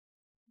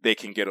they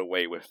can get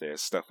away with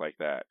this, stuff like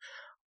that.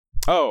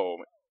 Oh,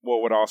 well,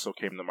 what also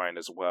came to mind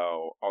as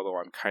well, although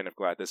I'm kind of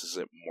glad this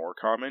isn't more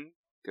common,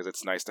 because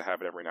it's nice to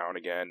have it every now and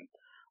again,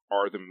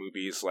 are the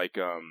movies like,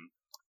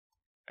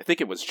 I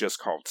think it was just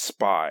called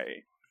Spy,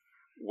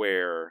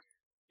 where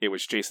it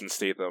was Jason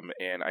Statham,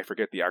 and I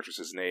forget the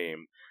actress's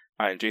name,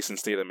 and Jason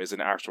Statham is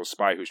an actual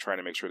spy who's trying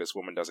to make sure this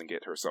woman doesn't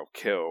get herself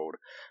killed,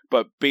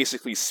 but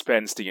basically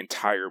spends the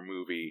entire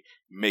movie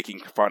making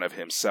fun of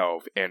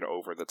himself and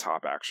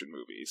over-the-top action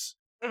movies.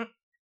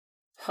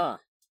 Huh.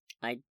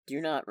 I do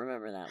not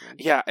remember that one.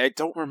 Yeah, I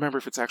don't remember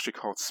if it's actually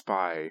called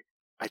Spy.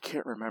 I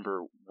can't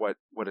remember what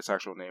its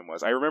actual name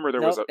was. I remember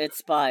there was it's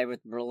Spy with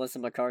Melissa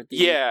McCarthy.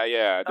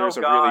 Yeah. There's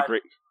really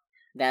great...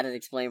 That'd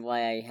explain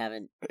why I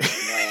haven't...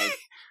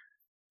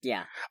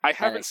 Yeah, I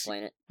haven't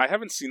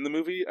seen the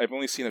movie. I've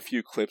only seen a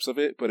few clips of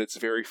it, but it's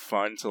very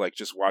fun to like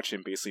just watch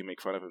him basically make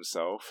fun of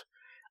himself.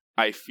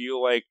 I feel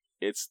like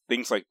it's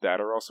things like that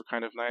are also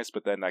kind of nice,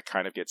 but then that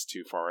kind of gets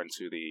too far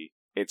into the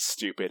it's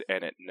stupid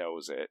and it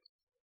knows it.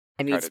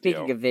 I mean,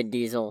 speaking of Vin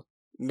Diesel,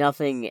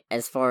 nothing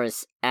as far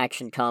as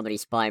action comedy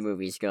spy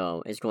movies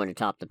go is going to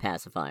top The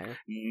Pacifier.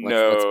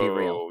 Let's be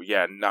real.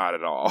 Yeah, not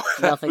at all.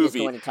 Nothing is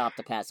going to top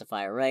The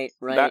Pacifier, right?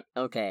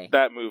 Okay.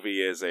 That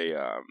movie is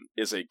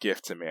a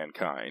gift to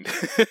mankind.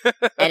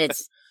 and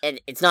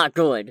it's not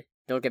good.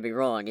 Don't get me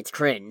wrong. It's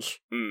cringe.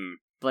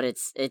 But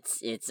it's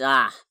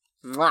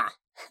mwah.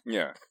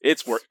 Yeah,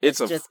 it's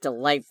just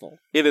delightful.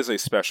 It is a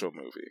special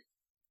movie.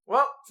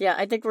 Well, yeah,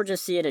 I think we're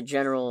just seeing a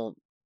general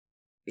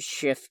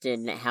shift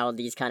in how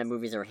these kind of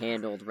movies are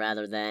handled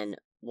rather than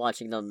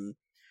watching them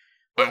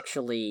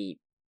actually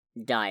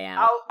die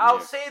out. I'll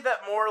say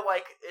that more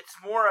like it's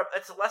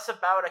less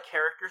about a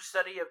character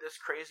study of this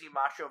crazy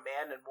macho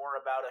man and more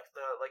about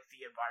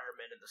the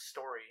environment and the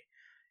story.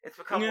 It's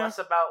become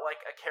less about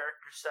like a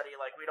character study.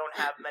 Like we don't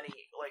have many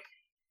like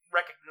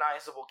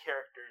recognizable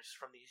characters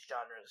from these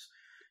genres.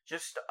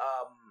 Just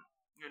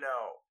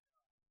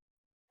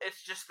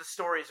it's just the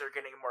stories are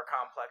getting more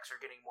complex or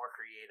getting more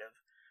creative.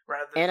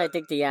 I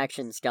think the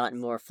action's gotten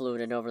more fluid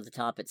and over the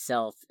top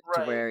itself,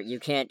 to where you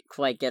can't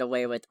quite get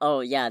away with, oh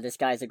yeah, this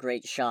guy's a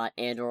great shot,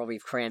 and or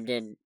we've crammed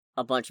in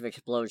a bunch of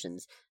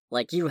explosions.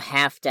 Like, you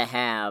have to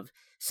have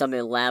some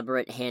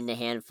elaborate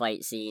hand-to-hand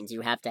fight scenes, you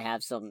have to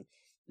have some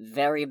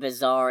very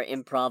bizarre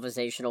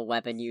improvisational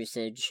weapon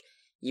usage,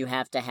 you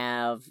have to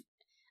have...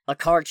 A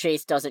car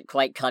chase doesn't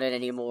quite cut it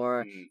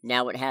anymore,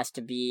 now it has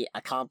to be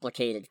a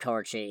complicated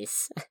car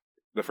chase.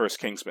 The first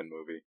Kingsman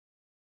movie.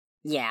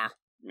 Yeah.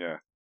 Yeah.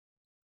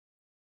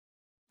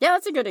 Yeah,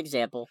 that's a good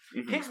example.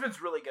 Mm-hmm.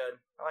 Kingsman's really good.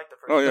 I like the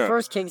first. Oh, yeah. The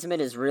first Kingsman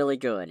is really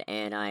good,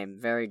 and I'm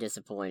very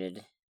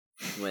disappointed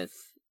with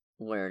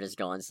where it has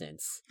gone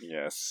since.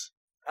 Yes.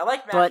 I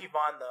like Matthew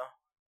Vaughn though.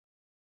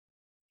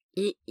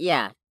 He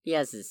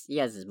has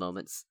his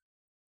moments.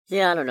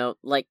 Yeah, I don't know.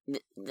 Like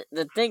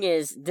the thing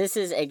is, this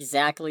is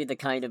exactly the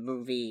kind of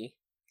movie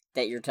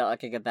that you're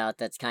talking about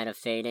that's kind of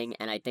fading,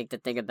 and I think the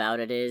thing about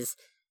it is,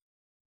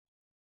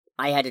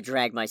 I had to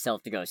drag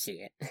myself to go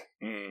see it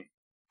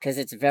because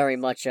it's very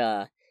much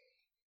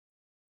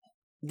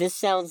This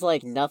sounds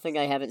like nothing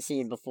I haven't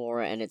seen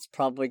before, and it's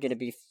probably going to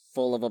be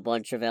full of a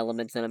bunch of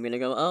elements, and I'm going to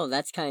go, oh,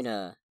 that's kind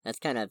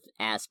of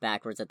ass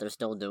backwards that they're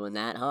still doing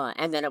that, huh?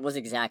 And then it was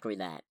exactly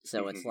that.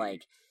 So it's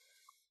like,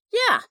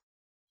 yeah,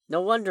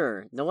 no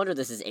wonder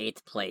this is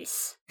 8th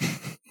place.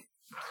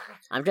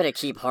 I'm going to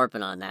keep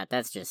harping on that.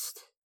 That's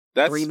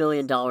 $3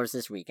 million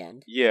this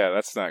weekend. Yeah,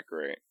 that's not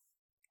great.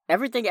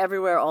 Everything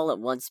Everywhere All at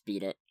Once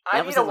beat it.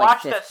 I need to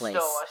watch that still.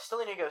 I still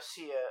need to go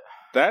see it.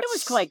 It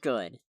was quite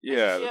good.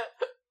 Yeah.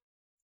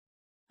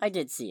 I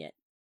did see it.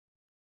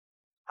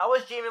 How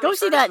was Jamie Lee Curtis?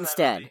 Go see that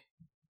instead.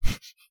 That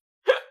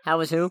How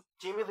was who?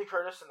 Jamie Lee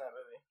Curtis in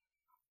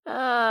that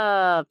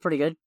movie. Pretty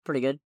good.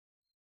 Pretty good.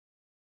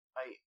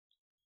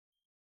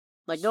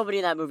 Nobody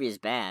in that movie is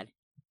bad.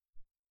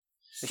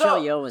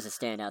 Michelle Yeoh was a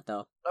standout,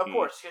 though. Of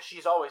course, because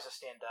she's always a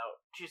standout.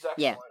 She's excellent.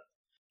 Yeah.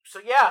 So,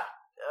 yeah.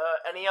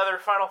 Any other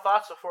final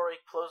thoughts before we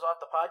close off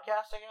the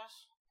podcast, I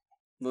guess?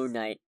 Moon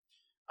Knight.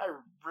 I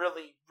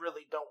really,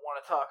 really don't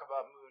want to talk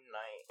about Moon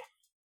Knight.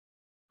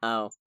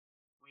 Oh.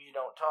 We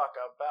don't talk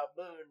about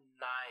Moon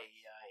Knight.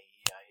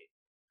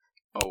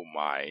 Oh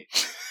my.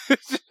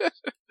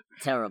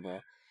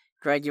 Terrible.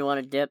 Greg, you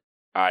want to dip?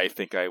 I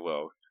think I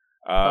will.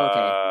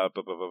 Okay.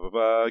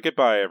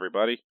 Goodbye,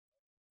 everybody.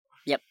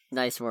 Yep,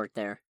 nice work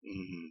there.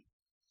 Mm-hmm.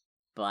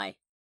 Bye.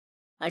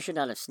 I should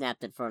not have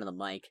snapped in front of the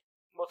mic.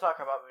 We'll talk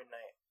about Moon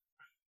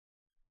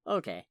Knight.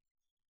 Okay.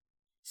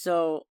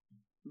 So,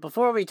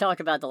 before we talk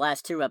about the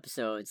last 2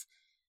 episodes,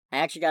 I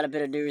actually got a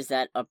bit of news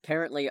that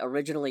apparently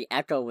originally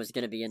Echo was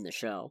going to be in the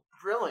show.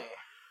 Really?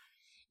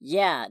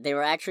 Yeah, they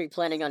were actually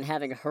planning on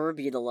having her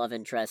be the love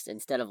interest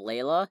instead of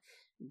Layla,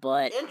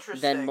 but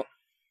Interesting. then...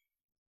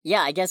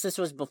 Yeah, I guess this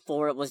was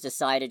before it was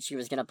decided she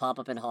was going to pop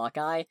up in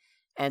Hawkeye,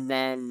 and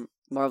then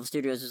Marvel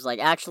Studios was like,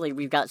 actually,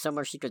 we've got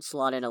somewhere she could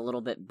slot in a little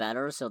bit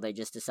better, so they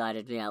just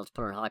decided, yeah, let's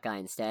put her in Hawkeye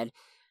instead.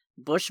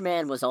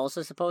 Bushman was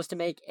also supposed to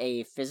make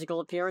a physical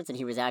appearance, and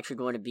he was actually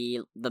going to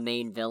be the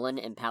main villain,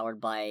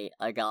 empowered by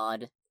a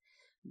god,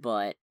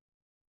 but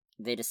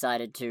they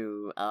decided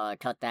to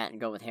cut that and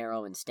go with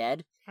Harrow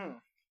instead.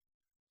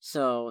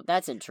 So,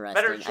 that's interesting.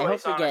 Better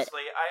choice,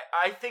 honestly.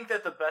 I think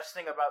that the best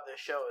thing about this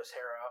show is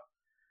Harrow.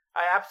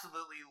 I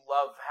absolutely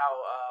love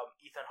how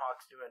Ethan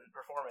Hawke's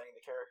performing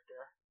the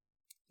character.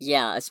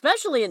 Yeah,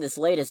 especially in this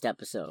latest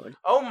episode.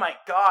 Oh my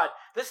god.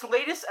 This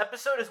latest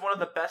episode is one of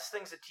the best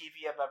things of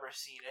TV I've ever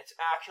seen. It's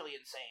actually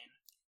insane.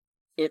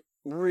 It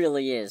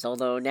really is,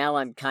 although now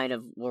I'm kind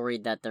of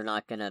worried that they're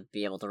not going to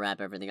be able to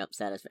wrap everything up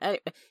satisfactorily.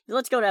 Anyway,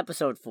 let's go to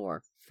episode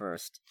 4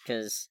 first,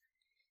 because...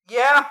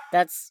 Yeah!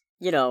 That's,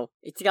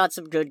 it's got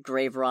some good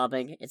grave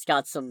robbing. It's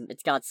got some,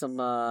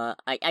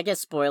 I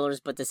guess spoilers,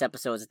 but this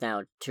episode is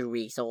now 2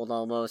 weeks old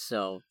almost,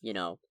 so,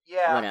 yeah.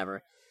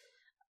 Whatever.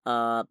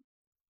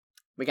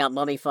 We got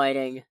mummy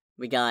fighting.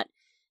 We got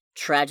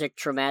tragic,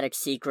 traumatic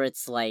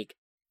secrets like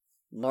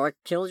Mark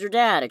killed your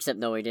dad, except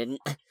no, he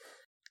didn't.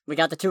 We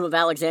got the Tomb of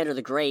Alexander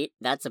the Great.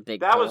 That's a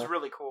big That pull. was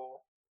really cool.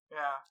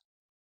 Yeah.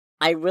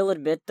 I will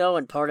admit, though,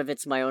 and part of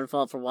it's my own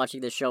fault for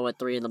watching this show at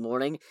 3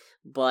 a.m,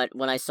 but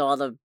when I saw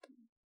the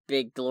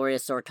big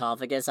glorious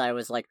sarcophagus, I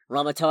was like,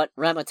 Ramatut,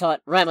 Ramatut,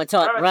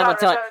 Ramatut,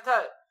 Ramatut.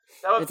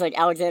 It's like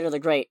Alexander the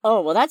Great.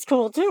 Oh, well, that's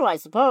cool too, I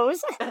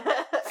suppose.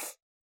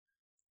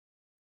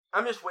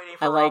 I'm just waiting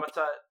for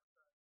Ramatut.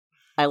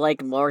 I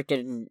like Mark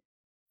and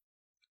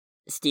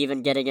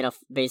Steven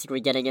basically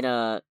getting in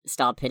a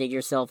stop hitting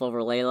yourself over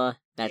Layla.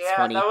 That's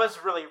funny. Yeah, that was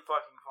really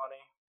fucking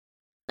funny.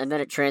 And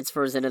then it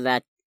transfers into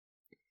that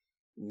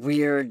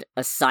weird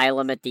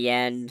asylum at the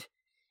end.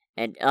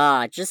 And,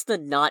 just the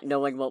not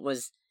knowing what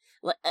was...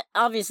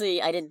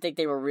 Obviously, I didn't think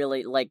they were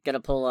really, gonna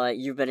pull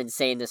you've been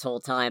insane this whole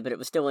time, but it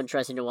was still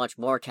interesting to watch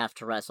Mark have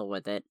to wrestle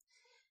with it.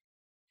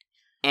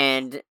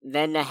 And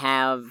then to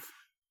have...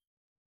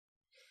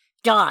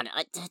 God,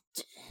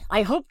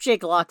 I hope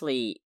Jake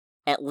Lockley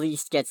at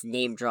least gets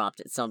name-dropped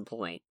at some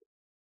point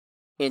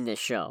in this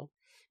show.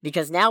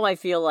 Because now I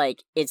feel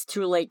like it's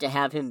too late to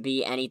have him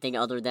be anything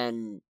other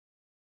than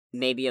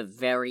maybe a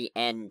very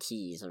end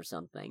tease or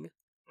something.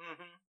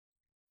 Mm-hmm.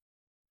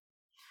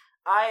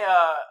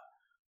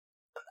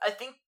 I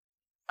think,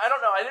 I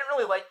don't know, I didn't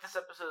really like this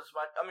episode as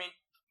much. I mean,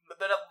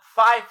 the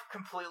 5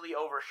 completely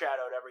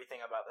overshadowed everything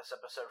about this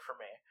episode for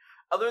me.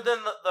 Other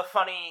than the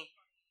funny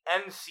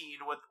end scene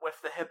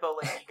with the hippo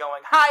lady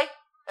going, hi!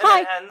 And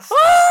hi! It ends.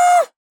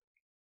 Ah!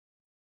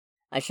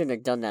 I shouldn't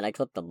have done that, I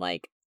clipped the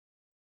mic.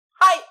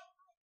 Hi!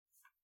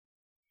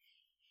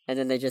 And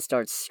then they just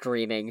start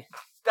screaming.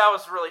 That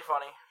was really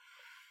funny.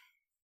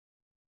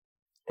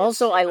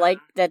 Also, I like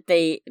that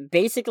they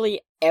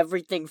basically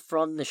everything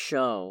from the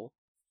show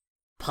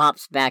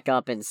pops back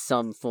up in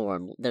some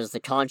form. There's the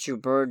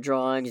Khonshu bird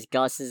drawings,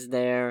 Gus is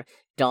there,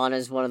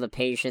 Donna's one of the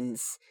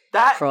patients,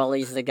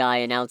 Crawley's the guy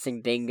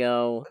announcing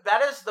bingo.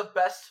 That is the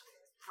best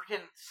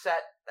freaking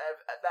set.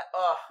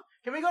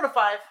 Can we go to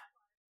 5?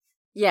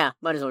 Yeah,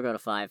 might as well go to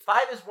 5.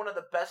 5 is one of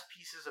the best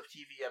pieces of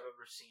TV I've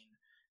ever seen.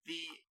 The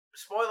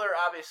spoiler,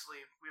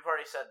 obviously, we've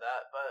already said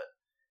that, but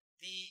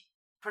the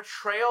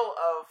portrayal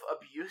of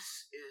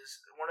abuse is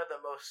one of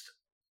the most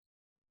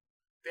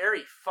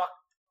very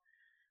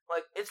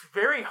it's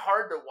very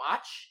hard to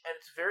watch, and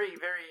it's very,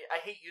 very,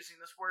 I hate using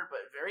this word, but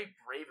very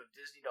brave of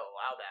Disney to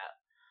allow that.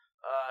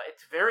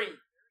 It's very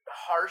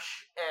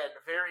harsh and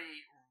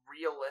very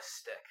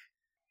realistic.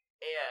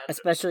 And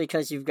especially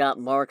because you've got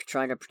Mark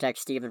trying to protect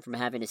Steven from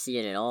having to see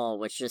it at all,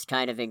 which just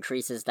kind of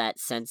increases that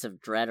sense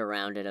of dread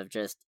around it of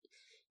just,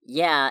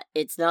 yeah,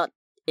 it's not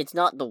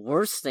the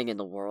worst thing in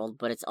the world,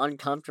 but it's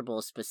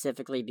uncomfortable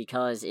specifically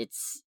because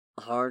it's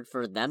hard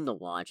for them to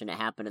watch and it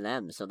happened to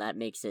them, so that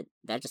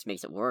just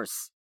makes it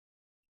worse.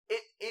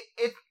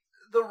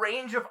 The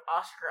range of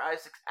Oscar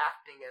Isaac's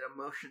acting and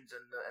emotions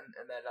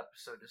in that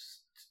episode is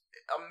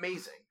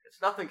amazing.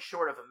 It's nothing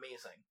short of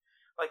amazing.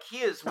 Like, he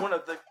is one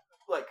of the,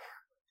 like,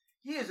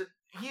 he is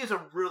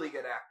a really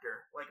good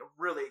actor. Like,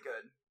 really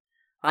good.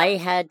 I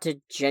had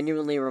to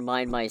genuinely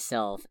remind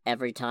myself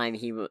every time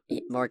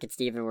Mark and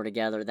Steven were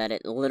together that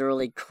it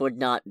literally could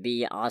not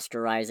be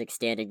Oscar Isaac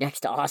standing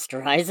next to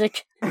Oscar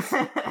Isaac.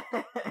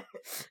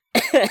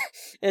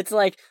 It's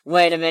like,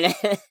 wait a minute.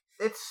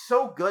 It's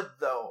so good,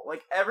 though.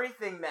 Like,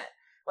 everything that,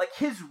 like,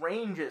 his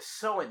range is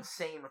so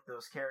insane with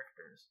those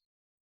characters.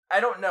 I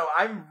don't know.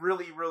 I'm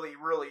really, really,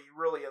 really,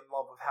 really in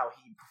love with how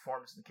he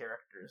performs the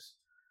characters.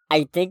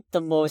 I think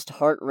the most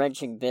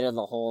heart-wrenching bit of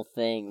the whole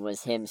thing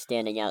was him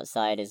standing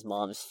outside his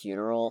mom's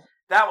funeral.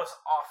 That was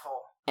awful.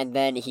 And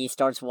then he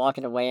starts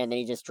walking away, and then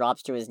he just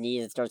drops to his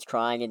knees and starts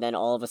crying, and then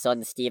all of a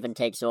sudden Steven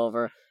takes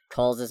over,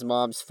 calls his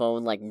mom's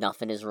phone like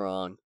nothing is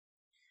wrong.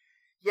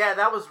 Yeah,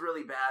 that was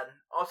really bad.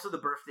 Also the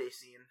birthday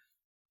scene.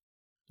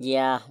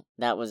 Yeah,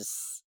 that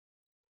was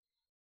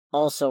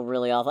also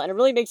really awful. And it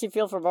really makes you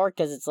feel for Mark,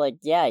 because it's like,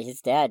 yeah, his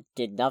dad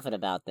did nothing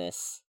about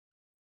this.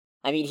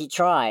 I mean, he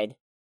tried,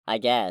 I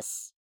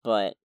guess.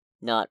 But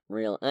not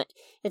real.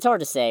 It's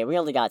hard to say. We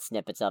only got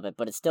snippets of it,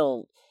 but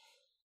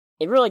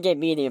it really gave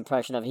me the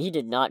impression of he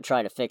did not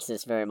try to fix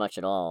this very much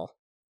at all.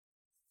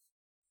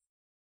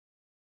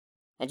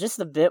 And just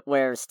the bit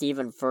where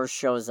Steven first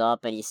shows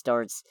up and he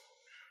starts,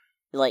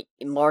 like,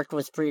 Mark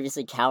was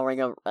previously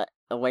cowering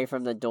away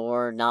from the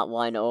door, not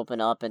wanting to open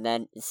up, and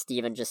then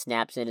Steven just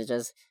snaps in and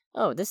just,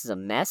 oh, this is a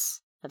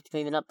mess. I have to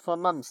clean it up before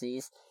Mom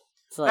sees.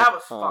 It's like, that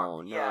was oh,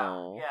 fun.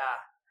 no. Yeah.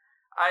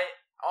 I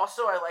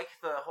like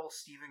the whole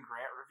Stephen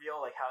Grant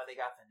reveal, like how they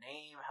got the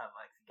name, how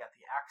like they got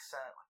the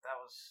accent. Like, that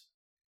was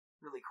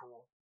really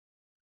cool.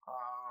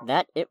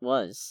 That it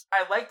was.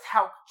 I liked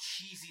how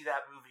cheesy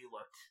that movie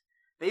looked.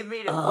 They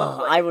made it look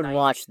like I would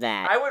watch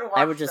that.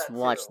 I would just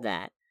watch too.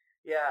 that.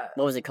 Yeah.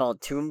 What was it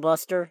called? Tomb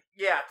Buster?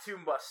 Yeah,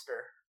 Tomb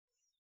Buster.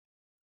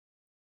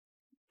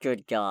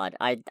 Good God,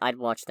 I'd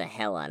watch the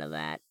hell out of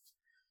that.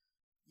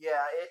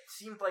 Yeah, it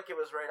seemed like it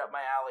was right up my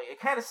alley. It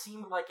kind of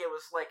seemed like it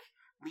was like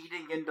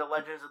leading into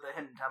Legends of the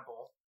Hidden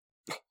Temple.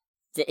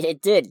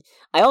 It did.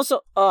 I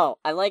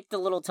like the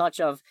little touch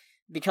of,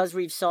 because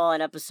we saw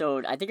an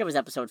episode, I think it was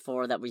episode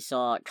 4, that we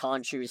saw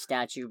Khonshu's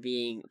statue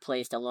being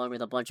placed along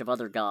with a bunch of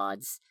other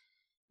gods,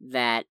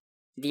 that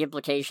the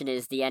implication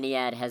is the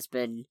Ennead has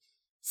been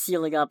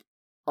sealing up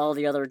all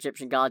the other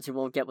Egyptian gods who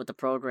won't get with the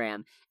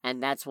program,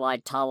 and that's why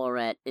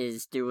Taweret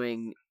is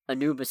doing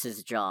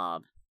Anubis's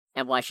job,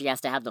 and why she has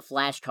to have the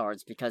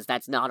flashcards, because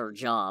that's not her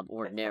job,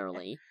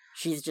 ordinarily.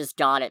 She's just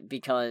got it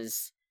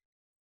because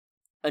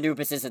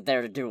Anubis isn't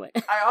there to do it.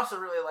 I also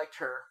really liked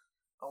her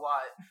a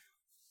lot.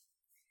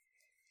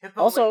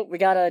 Also, we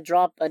got a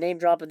name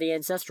drop of the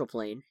Ancestral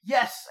Plane.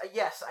 Yes,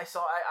 I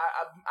saw.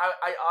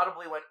 I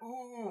audibly went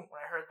ooh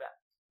when I heard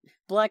that.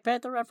 Black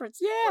Panther reference,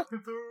 yeah. Black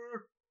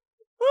Panther.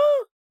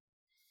 Woo!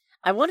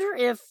 I wonder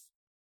if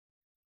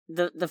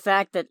the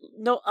fact that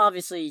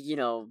obviously,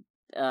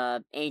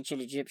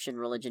 ancient Egyptian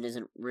religion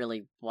isn't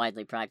really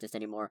widely practiced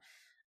anymore.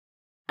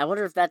 I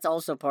wonder if that's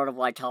also part of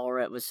why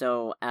Taweret was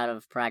so out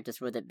of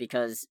practice with it,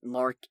 because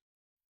Mark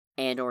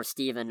and or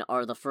Steven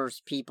are the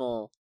first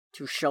people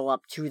to show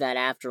up to that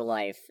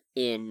afterlife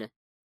in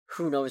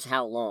who knows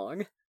how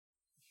long.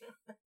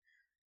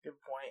 Good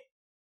point.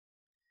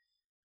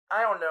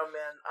 I don't know,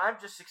 man. I'm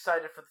just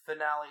excited for the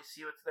finale,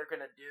 see what they're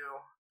gonna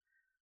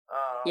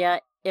do. Yeah,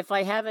 if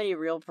I have any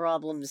real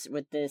problems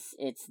with this,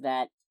 it's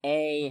that,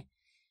 I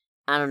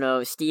don't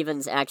know,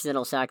 Steven's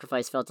accidental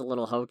sacrifice felt a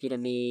little hokey to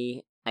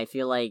me. I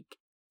feel like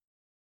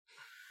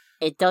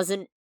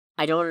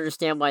I don't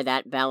understand why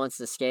that balanced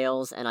the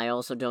scales, and I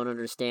also don't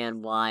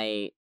understand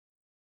why,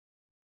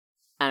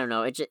 I don't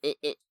know,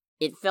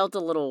 it felt a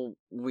little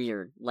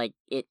weird, like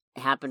it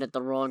happened at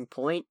the wrong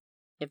point,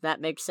 if that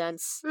makes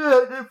sense.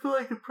 Yeah, it didn't feel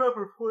like the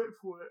proper point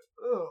for it.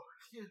 Oh,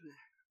 excuse me.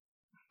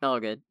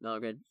 All good.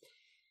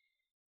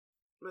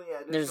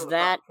 there's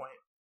that,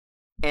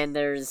 and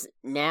there's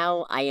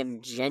now I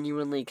am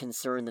genuinely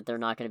concerned that they're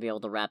not going to be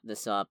able to wrap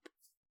this up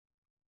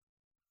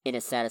in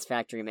a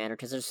satisfactory manner,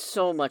 because there's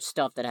so much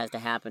stuff that has to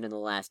happen in the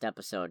last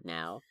episode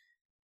now.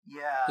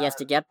 Yeah. He has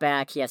to get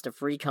back, he has to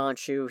free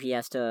Khonshu, he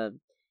has to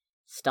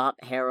stop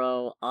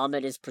Harrow.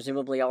 Ahmed is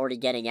presumably already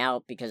getting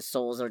out because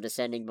souls are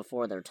descending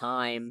before their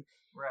time.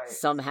 Right.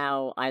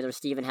 Somehow, either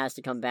Steven has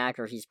to come back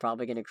or he's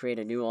probably going to create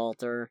a new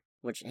altar,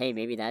 which, hey,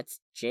 maybe that's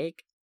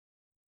Jake?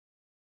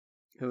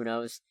 Who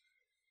knows?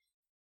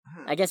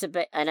 I guess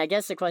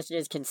the question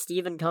is, can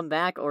Steven come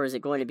back, or is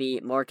it going to be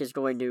Mark is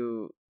going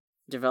to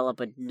develop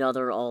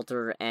another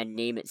altar and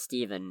name it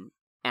Steven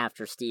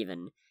after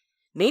Steven?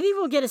 Maybe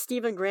we'll get a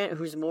Steven Grant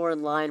who's more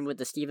in line with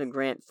the Steven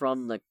Grant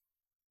from the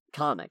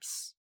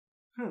comics.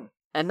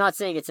 I'm not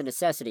saying it's a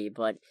necessity,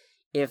 but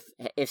if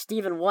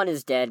Steven 1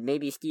 is dead,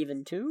 maybe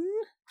Steven 2?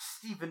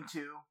 Steven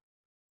 2.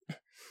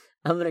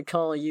 I'm gonna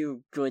call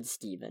you Good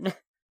Steven.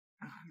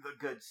 The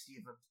Good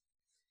Steven.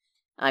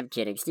 I'm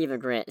kidding. Steven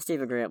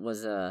Grant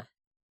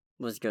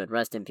was good.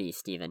 Rest in peace,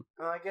 Steven.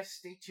 Well, I guess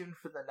stay tuned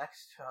for the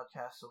next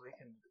podcast so we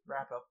can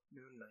wrap up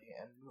Moon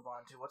Knight and move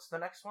on to what's the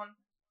next one?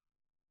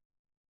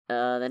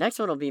 The next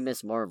one will be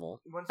Miss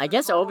Marvel. I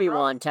guess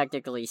Obi-Wan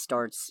technically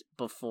starts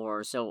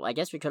before, so I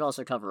guess we could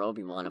also cover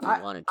Obi-Wan if we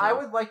wanted to. I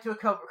would like to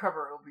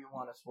cover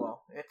Obi-Wan as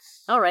well.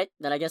 Alright,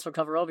 then I guess we'll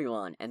cover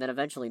Obi-Wan, and then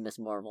eventually Miss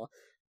Marvel.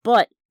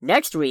 But,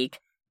 next week,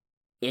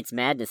 it's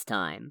Madness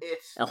time.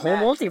 It's a whole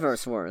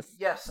multiverse worth.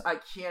 Yes, I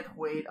can't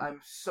wait.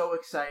 I'm so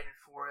excited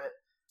for it.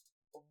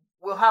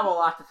 We'll have a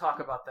lot to talk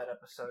about that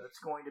episode. It's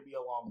going to be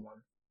a long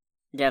one.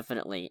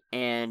 Definitely.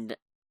 And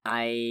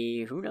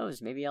who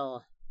knows, maybe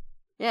I'll...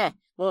 Yeah,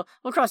 we'll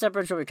cross that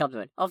bridge when we come to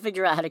it. I'll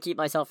figure out how to keep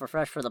myself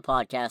refreshed for the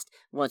podcast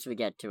once we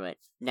get to it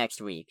next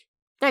week.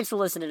 Thanks for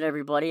listening,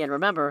 everybody, and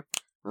remember,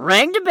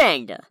 Rangda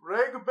Bangda!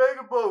 Rangda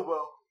Bangda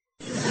Bobo!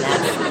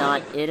 That's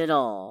not it at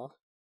all.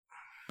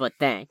 But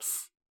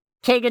thanks.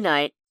 Okay, good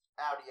night.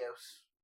 Adios.